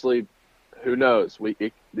 Obviously, who knows?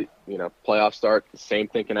 Playoff start, the same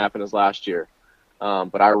thing can happen as last year.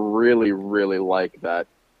 But I really, really like that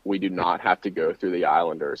we do not have to go through the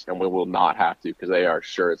Islanders, and we will not have to, because they are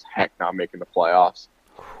sure as heck not making the playoffs.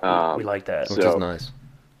 We like that. Which is nice.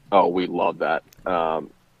 Oh, we love that.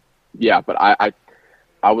 Yeah, but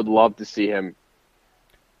I would love to see him.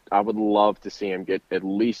 I would love to see him get at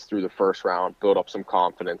least through the first round, build up some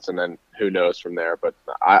confidence, and then who knows from there. But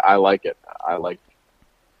I like it. I like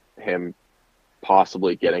him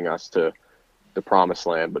possibly getting us to the promised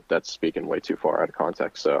land, but that's speaking way too far out of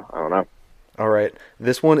context, so I don't know. All right.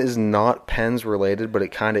 This one is not Pens related, but it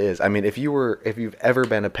kind of is. I mean, if you've ever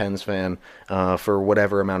been a Pens fan for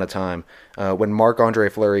whatever amount of time, when Marc-Andre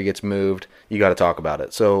Fleury gets moved, you got to talk about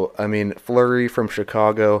it. So, I mean, Fleury from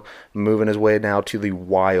Chicago moving his way now to the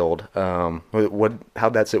Wild. How'd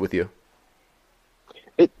that sit with you?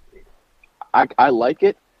 I like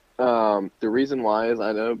it. The reason why is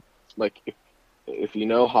I know, like, if you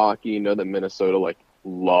know hockey, you know that Minnesota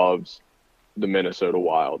loves the Minnesota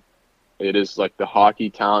Wild. It is like the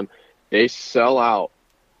hockey town. They sell out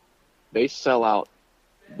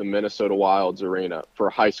the Minnesota Wild's arena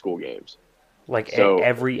for high school games. Like, so,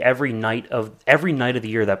 every night of the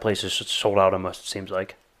year, that place is sold out. Almost, it seems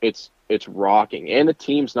like it's rocking. And the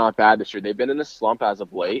team's not bad this year. They've been in a slump as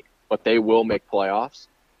of late, but they will make playoffs.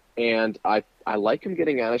 And I like him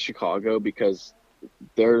getting out of Chicago, because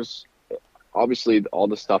there's obviously all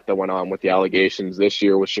the stuff that went on with the allegations this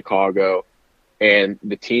year with Chicago. And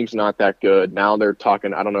the team's not that good. Now they're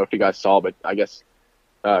talking, I don't know if you guys saw, but I guess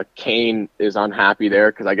Kane is unhappy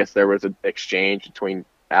there, because I guess there was an exchange between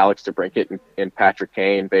Alex DeBrincat and Patrick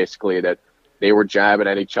Kane, basically, that they were jabbing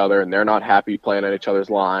at each other, and they're not happy playing on each other's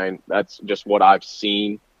line. That's just what I've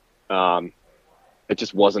seen. It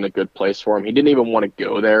just wasn't a good place for him. He didn't even want to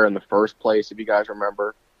go there in the first place, if you guys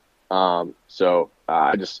remember. So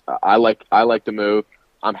I like the move.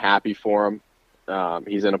 I'm happy for him.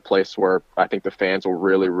 He's in a place where I think the fans will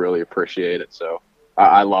really, really appreciate it. So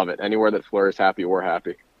I love it. Anywhere that Fleury's happy, we're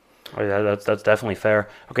happy. Oh, yeah, that's definitely fair.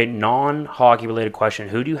 Okay, non-hockey related question: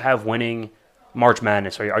 who do you have winning March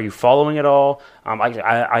Madness? Are you following it all?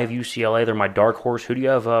 I have UCLA. They're my dark horse. Who do you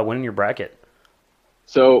have winning your bracket?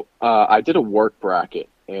 So I did a work bracket,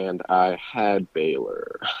 and I had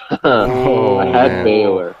Baylor.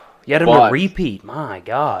 Baylor. You had him to repeat. My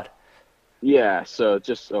God. Yeah, so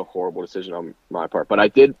just a horrible decision on my part. But I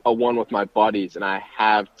did a one with my buddies, and I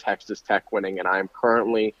have Texas Tech winning, and I am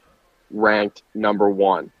currently ranked number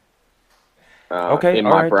 1 in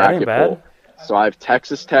my bracket pool. So I have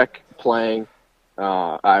Texas Tech playing.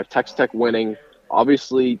 I have Texas Tech winning.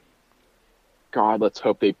 Obviously, God, let's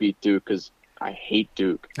hope they beat Duke, because I hate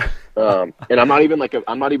Duke. And I'm not even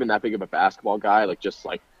that big of a basketball guy.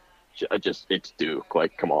 It's Duke.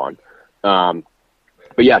 Like, come on.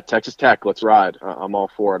 But yeah, Texas Tech, let's ride. I'm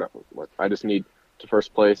all for it. I just need to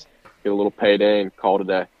first place, get a little payday, and call it a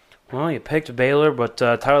day. Well, you picked Baylor, but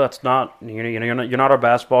Tyler, that's not you're not our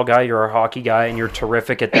basketball guy. You're our hockey guy, and you're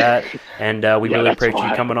terrific at that. And we really appreciate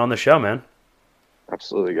you coming on the show, man.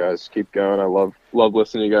 Absolutely, guys. Keep going. I love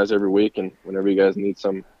listening to you guys every week, and whenever you guys need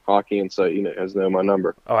some hockey insight, you guys know my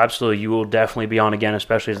number. Oh, absolutely. You will definitely be on again,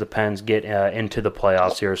 especially as the Pens get into the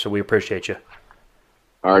playoffs here. So we appreciate you.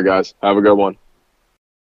 All right, guys. Have a good one.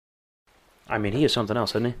 I mean, he is something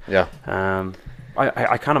else, isn't he? Yeah.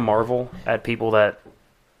 I kind of marvel at people that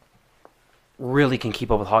really can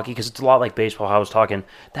keep up with hockey, because it's a lot like baseball. How I was talking,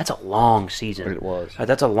 that's a long season. It was.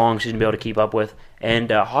 That's a long season to be able to keep up with.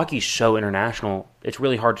 And hockey's so international, it's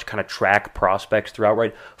really hard to kind of track prospects throughout,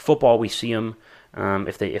 right? Football, we see them.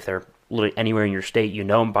 If they're literally anywhere in your state, you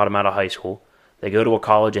know about them out of high school. They go to a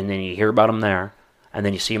college, and then you hear about them there, and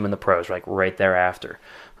then you see them in the pros, like right thereafter.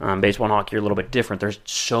 Baseball and hockey are a little bit different. There's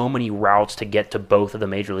so many routes to get to both of the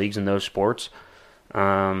major leagues in those sports.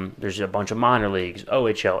 There's a bunch of minor leagues,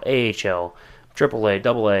 OHL, AHL, AAA,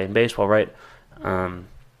 AA in baseball, right? And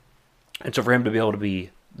so for him to be able to be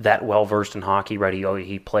that well versed in hockey, right?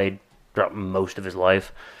 He played throughout most of his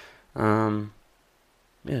life.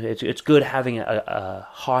 It's good having a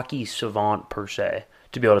hockey savant per se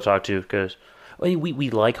to be able to talk to, because we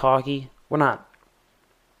like hockey. We're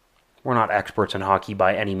not experts in hockey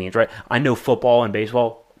by any means, right? I know football and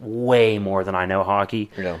baseball way more than I know hockey.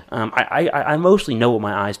 Yeah. I mostly know what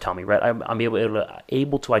my eyes tell me, right? I'm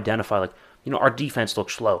able to identify, like, our defense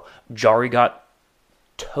looks slow. Jari got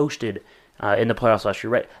toasted in the playoffs last year,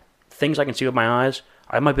 right? Things I can see with my eyes,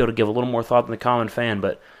 I might be able to give a little more thought than the common fan,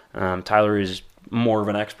 but Tyler is more of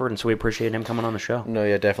an expert, and so we appreciate him coming on the show. No,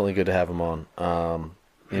 yeah, definitely good to have him on.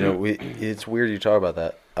 It's weird you talk about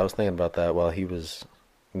that. I was thinking about that while he was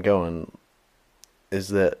going, is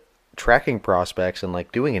that tracking prospects and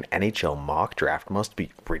like doing an NHL mock draft must be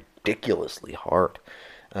ridiculously hard.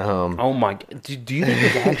 Oh my! Do you think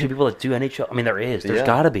there's actually people that do NHL? I mean, there is. There's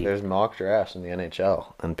got to be. There's mock drafts in the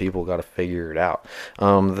NHL, and people got to figure it out.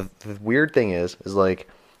 The weird thing is like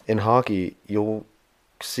in hockey, you'll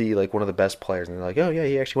see like one of the best players, and they're like, oh yeah,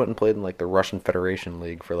 he actually went and played in like the Russian Federation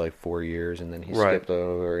League for like 4 years, and then he skipped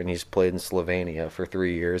over and he's played in Slovenia for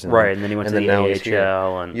 3 years, and and then he went to the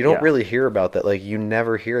AHL, and you don't really hear about that. Like, you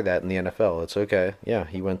never hear that in the NFL. It's okay, yeah,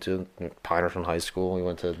 he went to Pinehurst High School,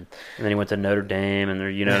 and then he went to Notre Dame, and there,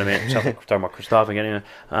 you know what I mean. We're talking about Christoph again.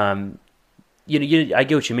 I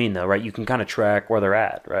get what you mean though, right? You can kind of track where they're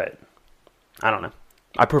at, right? I don't know.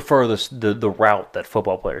 I prefer the route that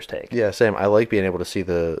football players take. Yeah, same. I like being able to see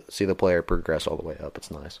the player progress all the way up.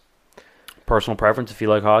 It's nice. Personal preference. If you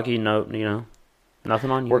like hockey, nothing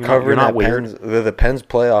on you. We're covering that weird. The Pens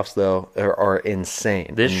playoffs though are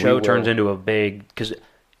insane. This show turns into a big, because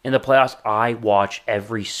in the playoffs I watch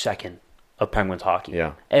every second of Penguins hockey.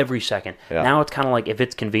 Yeah, every second. Yeah. Like, now it's kind of like, if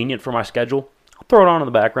it's convenient for my schedule, I'll throw it on in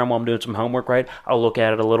the background while I'm doing some homework. Right, I'll look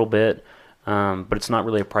at it a little bit. But it's not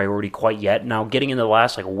really a priority quite yet. Now, getting into the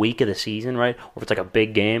last week of the season, right? Or if it's like a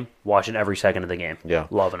big game, watching every second of the game. Yeah.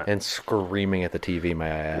 Loving it. And screaming at the TV, may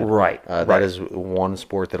I add. Right. That is one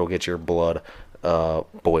sport that'll get your blood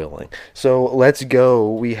boiling. So let's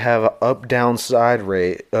go. We have up, down,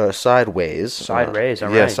 sideways. Side raise, all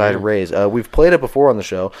right. Yeah, side raise. We've played it before on the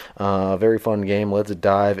show. Very fun game. Let's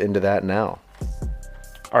dive into that now.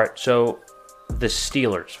 All right, so the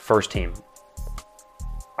Steelers, first team.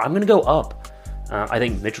 I'm going to go up. I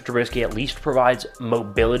think Mitchell Trubisky at least provides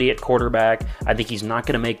mobility at quarterback. I think he's not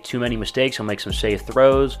going to make too many mistakes. He'll make some safe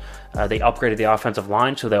throws. They upgraded the offensive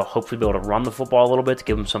line, so they'll hopefully be able to run the football a little bit to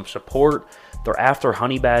give him some support. They're after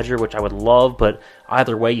Honey Badger, which I would love, but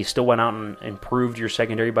either way, you still went out and improved your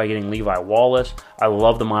secondary by getting Levi Wallace. I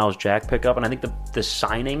love the Miles Jack pickup, and I think the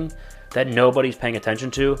signing that nobody's paying attention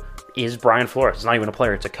to is Brian Flores. It's not even a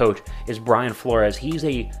player, it's a coach. Is Brian Flores. He's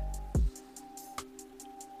a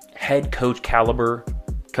head coach caliber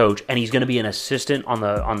coach, and he's going to be an assistant on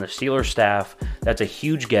the Steelers staff. That's a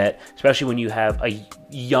huge get, especially when you have a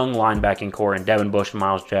young linebacking core in Devin Bush and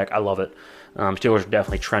Miles Jack. I love it. Steelers are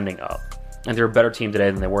definitely trending up, and they're a better team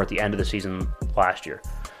today than they were at the end of the season last year.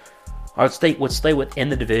 All right, let's stay within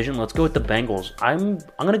the division. Let's go with the Bengals. I'm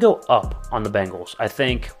going to go up on the Bengals. I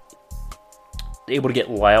think able to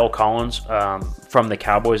get Lyle Collins from the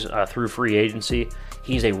Cowboys through free agency.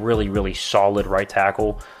 He's a really, really solid right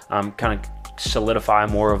tackle. Kind of solidify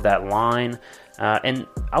more of that line. And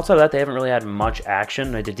outside of that, they haven't really had much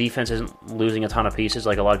action. The defense isn't losing a ton of pieces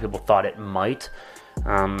like a lot of people thought it might.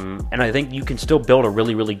 And I think you can still build a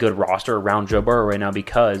really, really good roster around Joe Burrow right now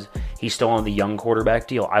because he's still on the young quarterback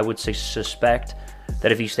deal. I would suspect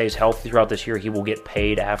that if he stays healthy throughout this year, he will get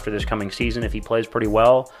paid after this coming season if he plays pretty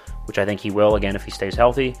well, which I think he will, again, if he stays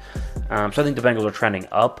healthy. So I think the Bengals are trending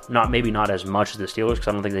up. Maybe not as much as the Steelers because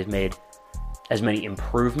I don't think they've made as many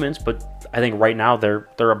improvements, but I think right now they're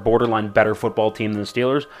a borderline better football team than the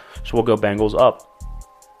Steelers, so we'll go Bengals up.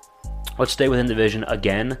 Let's stay within division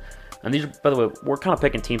again. And these, by the way, we're kind of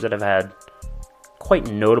picking teams that have had quite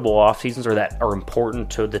notable off seasons or that are important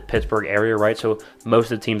to the Pittsburgh area, right? So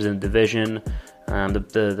most of the teams in the division,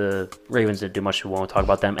 the Ravens didn't do much, we won't talk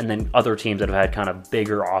about them, and then other teams that have had kind of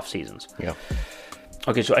bigger off seasons. Yeah.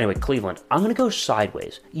 Okay, so anyway, Cleveland. I'm going to go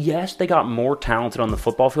sideways. Yes, they got more talented on the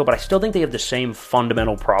football field, but I still think they have the same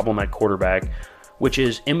fundamental problem at quarterback, which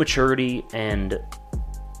is immaturity and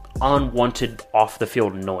unwanted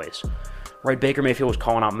off-the-field noise. Right, Baker Mayfield was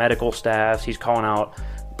calling out medical staffs. He's calling out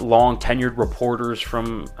long-tenured reporters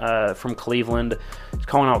from Cleveland. He's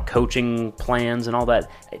calling out coaching plans and all that.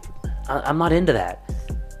 I'm not into that.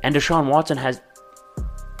 And Deshaun Watson has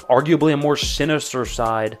arguably a more sinister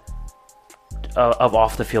side of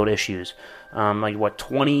off-the-field issues.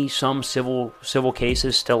 20-some civil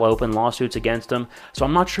cases still open, lawsuits against him. So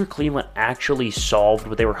I'm not sure Cleveland actually solved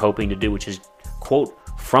what they were hoping to do, which is, quote,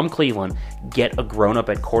 from Cleveland, get a grown-up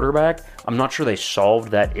at quarterback. I'm not sure they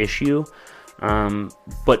solved that issue.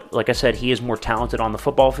 But like I said, he is more talented on the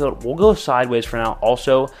football field. We'll go sideways for now.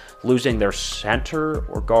 Also, losing their center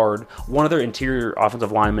or guard, one of their interior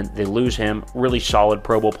offensive linemen, they lose him. Really solid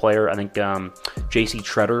Pro Bowl player. I think J.C.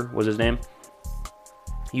 Treader was his name.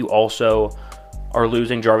 You also are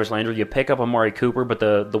losing Jarvis Landry. You pick up Amari Cooper, but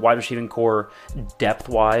the wide receiving core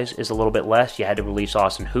depth-wise is a little bit less. You had to release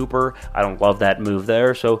Austin Hooper. I don't love that move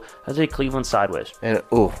there, so I'd say Cleveland sideways. And,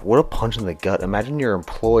 what a punch in the gut. Imagine your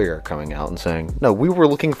employer coming out and saying, no, we were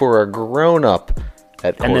looking for a grown-up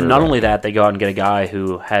at quarterback. And then not only that, they go out and get a guy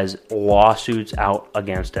who has lawsuits out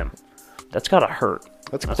against him. That's got to hurt.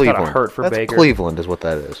 That's Cleveland. Got to hurt for Baker. Cleveland is what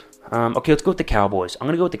that is. Okay, let's go with the Cowboys. I'm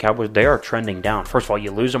going to go with the Cowboys. They are trending down. First of all, you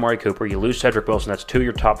lose Amari Cooper. You lose Cedric Wilson. That's 2 of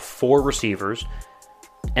your top 4 receivers.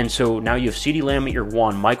 And so now you have CeeDee Lamb at your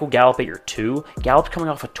 1, Michael Gallup at your 2. Gallup's coming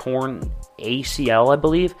off a torn ACL, I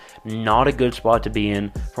believe. Not a good spot to be in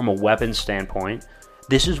from a weapons standpoint.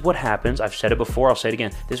 This is what happens. I've said it before. I'll say it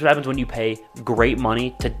again. This is what happens when you pay great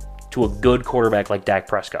money to a good quarterback like Dak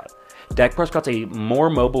Prescott. Dak Prescott's a more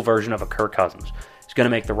mobile version of a Kirk Cousins. He's going to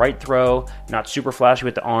make the right throw, not super flashy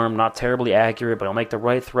with the arm, not terribly accurate, but he'll make the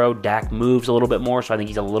right throw. Dak moves a little bit more, so I think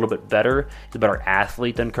he's a little bit better. He's a better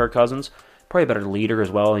athlete than Kirk Cousins. Probably a better leader as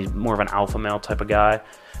well. He's more of an alpha male type of guy.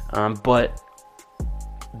 But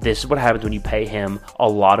this is what happens when you pay him a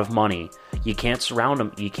lot of money. You can't surround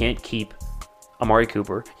him. You can't keep Amari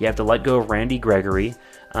Cooper. You have to let go of Randy Gregory.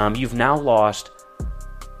 You've now lost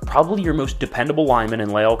probably your most dependable lineman in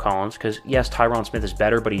La'el Collins, because yes, Tyron Smith is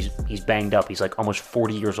better, but he's banged up. He's like almost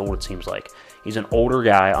 40 years old, it seems like. He's an older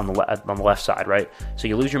guy on the left side, right? So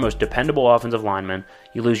you lose your most dependable offensive lineman.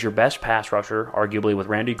 You lose your best pass rusher, arguably with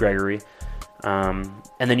Randy Gregory, and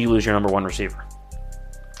then you lose your number 1 receiver.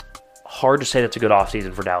 Hard to say that's a good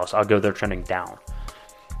offseason for Dallas. I'll go there trending down.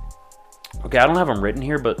 Okay, I don't have them written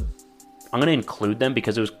here, but I'm going to include them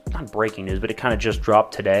because it was not breaking news, but it kind of just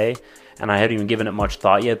dropped today, and I haven't even given it much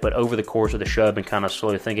thought yet, but over the course of the show, I've been kind of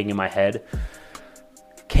slowly thinking in my head.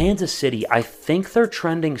 Kansas City, I think they're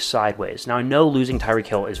trending sideways. Now, I know losing Tyreek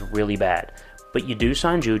Hill is really bad, but you do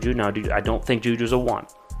sign Juju. Now, I don't think Juju's a 1,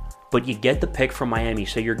 but you get the pick from Miami,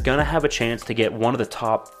 so you're going to have a chance to get one of the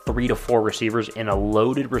top 3 to 4 receivers in a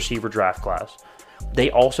loaded receiver draft class. They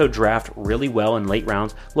also draft really well in late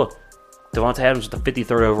rounds. Look, Devontae Adams was the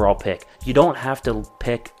 53rd overall pick. You don't have to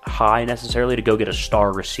pick high necessarily to go get a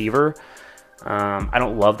star receiver. I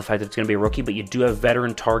don't love the fact that it's going to be a rookie, but you do have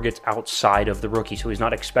veteran targets outside of the rookie, so he's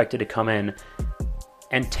not expected to come in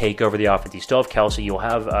and take over the offense. You still have Kelsey. You'll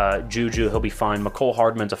have Juju. He'll be fine. McCole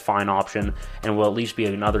Hardman's a fine option and will at least be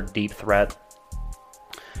another deep threat.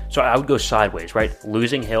 So I would go sideways, right?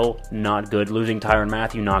 Losing Hill, not good. Losing Tyrann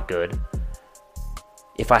Mathieu, not good.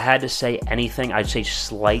 If I had to say anything, I'd say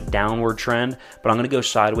slight downward trend, but I'm going to go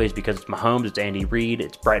sideways because it's Mahomes, it's Andy Reid,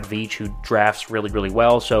 it's Brett Veach, who drafts really, really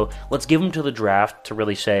well. So let's give them to the draft to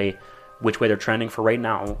really say which way they're trending. For right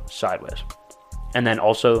now, sideways. And then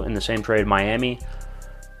also in the same trade, Miami.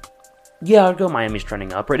 Yeah, I'd go Miami's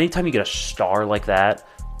trending up. Right? Anytime you get a star like that,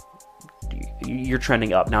 you're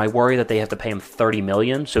trending up. Now, I worry that they have to pay him $30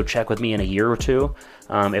 million, so check with me in a year or two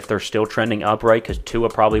if they're still trending up, right? Because Tua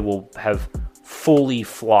probably will have fully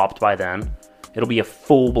flopped by then. It'll be a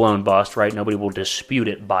full-blown bust, right? Nobody will dispute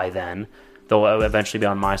it by then. They'll eventually be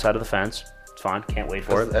on my side of the fence. It's fine. Can't wait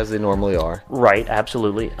for it. As they normally are. Right,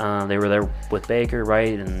 absolutely. They were there with Baker,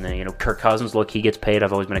 right? And, Kirk Cousins, look, he gets paid.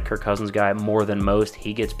 I've always been a Kirk Cousins guy more than most.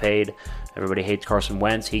 He gets paid. Everybody hates Carson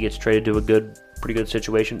Wentz. He gets traded to a pretty good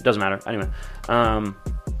situation. Doesn't matter. Anyway.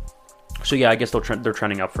 So, yeah, I guess they're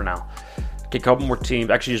trending up for now. Okay, a couple more teams.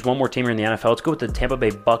 Actually, just one more team here in the NFL. Let's go with the Tampa Bay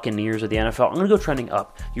Buccaneers of the NFL. I'm going to go trending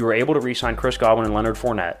up. You were able to re-sign Chris Godwin and Leonard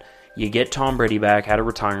Fournette. You get Tom Brady back out of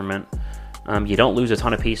retirement. You don't lose a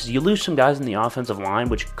ton of pieces. You lose some guys in the offensive line,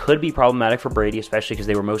 which could be problematic for Brady, especially because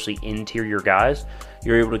they were mostly interior guys.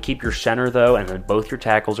 You're able to keep your center, though, and then both your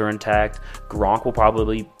tackles are intact. Gronk will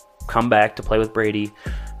probably come back to play with Brady.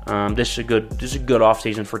 This is a good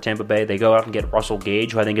offseason for Tampa Bay. They go out and get Russell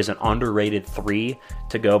Gage, who I think is an underrated 3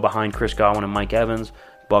 to go behind Chris Godwin and Mike Evans.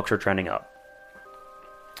 Bucks are trending up.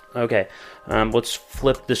 Okay, let's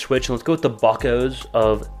flip the switch and let's go with the Buccos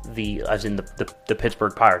as in the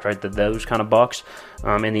Pittsburgh Pirates, right? Those kind of Bucks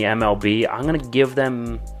in the MLB. I'm gonna give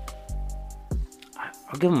them.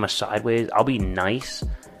 I'll give them a sideways. I'll be nice.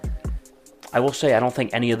 I will say I don't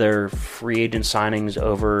think any of their free agent signings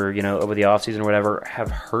over the offseason or whatever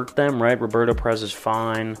have hurt them, right? Roberto Perez is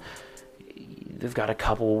fine. They've got a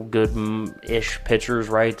couple good-ish pitchers,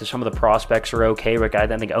 right? Some of the prospects are okay. Like I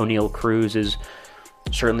think O'Neal Cruz is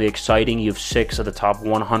certainly exciting. You have 6 of the top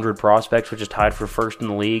 100 prospects, which is tied for first in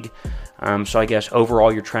the league. So I guess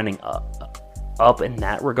overall you're trending up in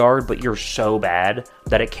that regard, but you're so bad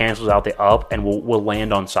that it cancels out the up and will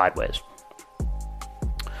land on sideways.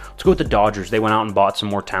 Let's go with the Dodgers. They went out and bought some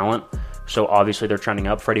more talent, so obviously they're trending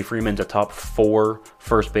up. Freddie Freeman's a top 4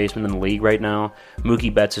 first baseman in the league right now.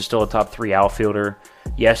 Mookie Betts is still a top 3 outfielder.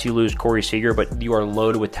 Yes, you lose Corey Seager, but you are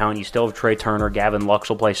loaded with talent. You still have Trey Turner. Gavin Lux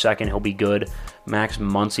will play second. He'll be good. Max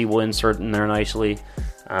Muncy will insert in there nicely.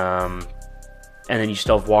 And then you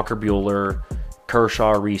still have Walker Buehler.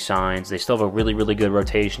 Kershaw re-signs. They still have a really, really good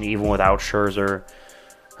rotation, even without Scherzer.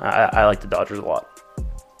 I like the Dodgers a lot.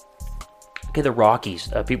 Okay, the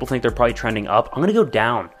Rockies. People think they're probably trending up. I'm going to go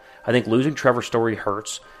down. I think losing Trevor Story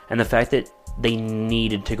hurts, and the fact that they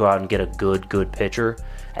needed to go out and get a good pitcher.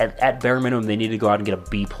 At bare minimum, they needed to go out and get a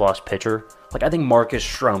B-plus pitcher. Like, I think Marcus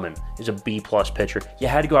Stroman is a B-plus pitcher. You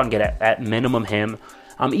had to go out and get, at minimum, him.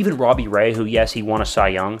 Even Robbie Ray, who, yes, he won a Cy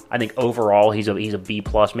Young. I think overall he's a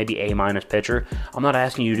B-plus, maybe A- pitcher. I'm not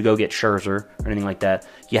asking you to go get Scherzer or anything like that.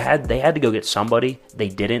 They had to go get somebody. They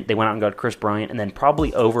didn't. They went out and got Chris Bryant and then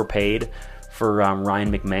probably overpaid for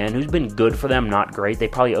Ryan McMahon, who's been good for them, not great. They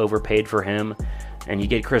probably overpaid for him. And you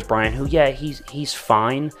get Chris Bryant, who, yeah, he's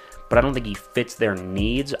fine, but I don't think he fits their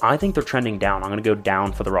needs. I think they're trending down. I'm going to go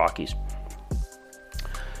down for the Rockies.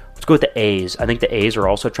 Let's go with the A's. I think the A's are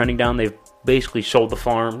also trending down. They've basically sold the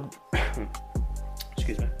farm.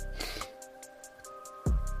 Excuse me.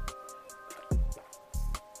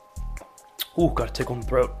 Ooh, got a tickle in the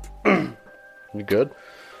throat. You good?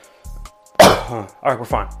 All right, we're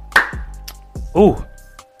fine. Ooh.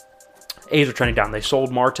 A's are trending down. They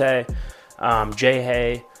sold Marte, Jay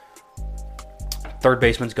Hay. Third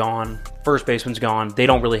baseman's gone. First baseman's gone. They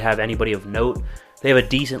don't really have anybody of note. They have a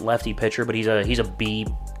decent lefty pitcher, but he's a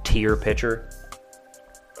B-tier pitcher.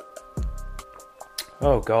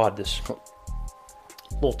 Oh, God, this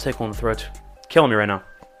little tickle in the throat. Killing me right now.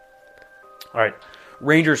 All right.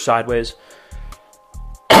 Rangers sideways.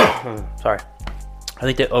 Sorry. I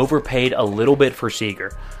think they overpaid a little bit for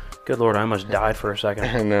Seager. Good Lord, I almost died for a second.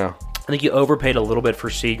 I know. I think you overpaid a little bit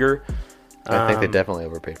for Seager. I think they definitely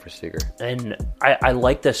overpaid for Seager. And I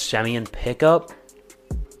like the Semien pickup.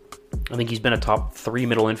 I think he's been a top 3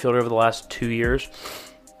 middle infielder over the last 2 years.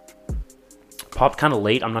 Popped kind of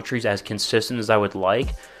late. I'm not sure he's as consistent as I would like.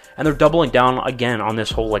 And they're doubling down again on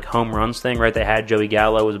this whole home runs thing, right? They had Joey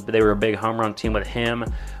Gallo. They were a big home run team with him.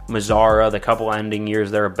 Mazzara, the couple ending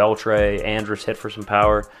years there. Beltre, Andrus hit for some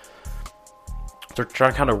power. They're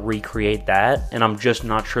trying to kind of recreate that, and I'm just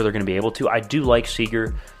not sure they're going to be able to. I do like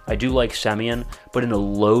Seager. I do like Semien, but in a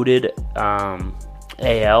loaded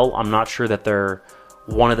AL, I'm not sure that they're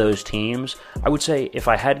one of those teams. I would say if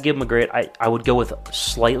I had to give them a grade, I would go with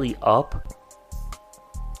slightly up,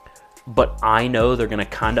 but I know they're going to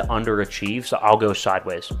kind of underachieve, so I'll go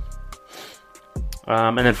sideways.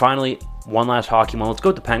 And then finally, one last hockey one. Let's go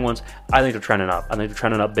with the Penguins. I think they're trending up. I think they're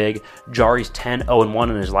trending up big. Jari's 10-0-1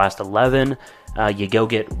 in his last 11. You go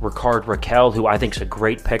get Ricard Raquel, who I think is a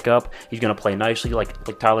great pickup. He's going to play nicely,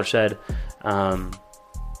 like Tyler said. Tyler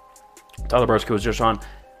Bursick was just on.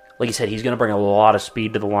 Like he said, he's going to bring a lot of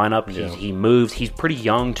speed to the lineup. Yeah. He moves. He's pretty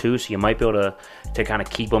young, too, so you might be able to kind of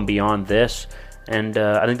keep him beyond this. And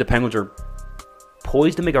I think the Penguins are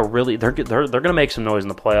poised to make a really... They're going to make some noise in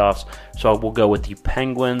the playoffs. So we'll go with the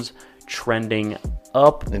Penguins trending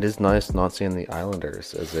up. It is nice not seeing the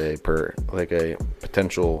Islanders as a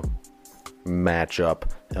potential matchup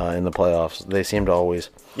in the playoffs. They seem to always...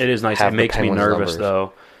 It is nice. It makes me nervous,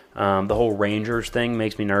 though. The whole Rangers thing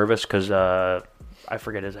makes me nervous because... I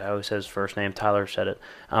forget how he says his first name. Tyler said it.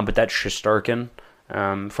 But that Shesterkin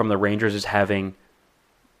from the Rangers is having...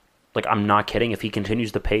 I'm not kidding. If he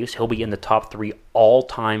continues the pace, he'll be in the top 3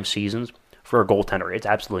 all-time seasons for a goaltender. It's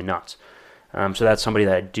absolutely nuts. So that's somebody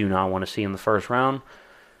that I do not want to see in the first round.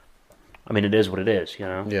 I mean, it is what it is,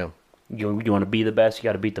 Yeah. You want to be the best, you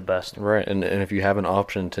got to beat the best. Right, and if you have an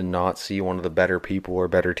option to not see one of the better people or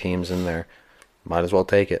better teams in there, might as well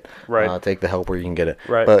take it. Right. Take the help where you can get it.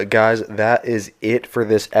 Right. But guys, that is it for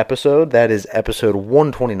this episode. That is episode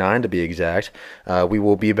 129 to be exact. We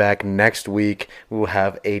will be back next week. We will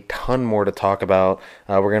have a ton more to talk about.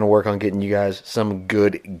 We're going to work on getting you guys some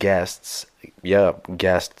good guests. Yeah,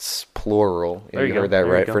 guests, plural. There you go. heard that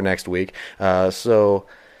There right you for go. next week. So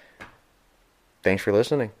thanks for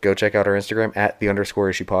listening. Go check out our Instagram at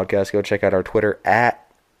 @_issue podcast. Go check out our Twitter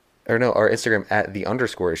our Instagram at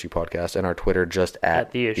 @_issue podcast, and our Twitter just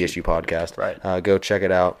at the issue podcast. Right. Go check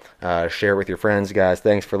it out. Share it with your friends, guys.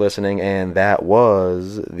 Thanks for listening, and that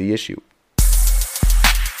was The Issue.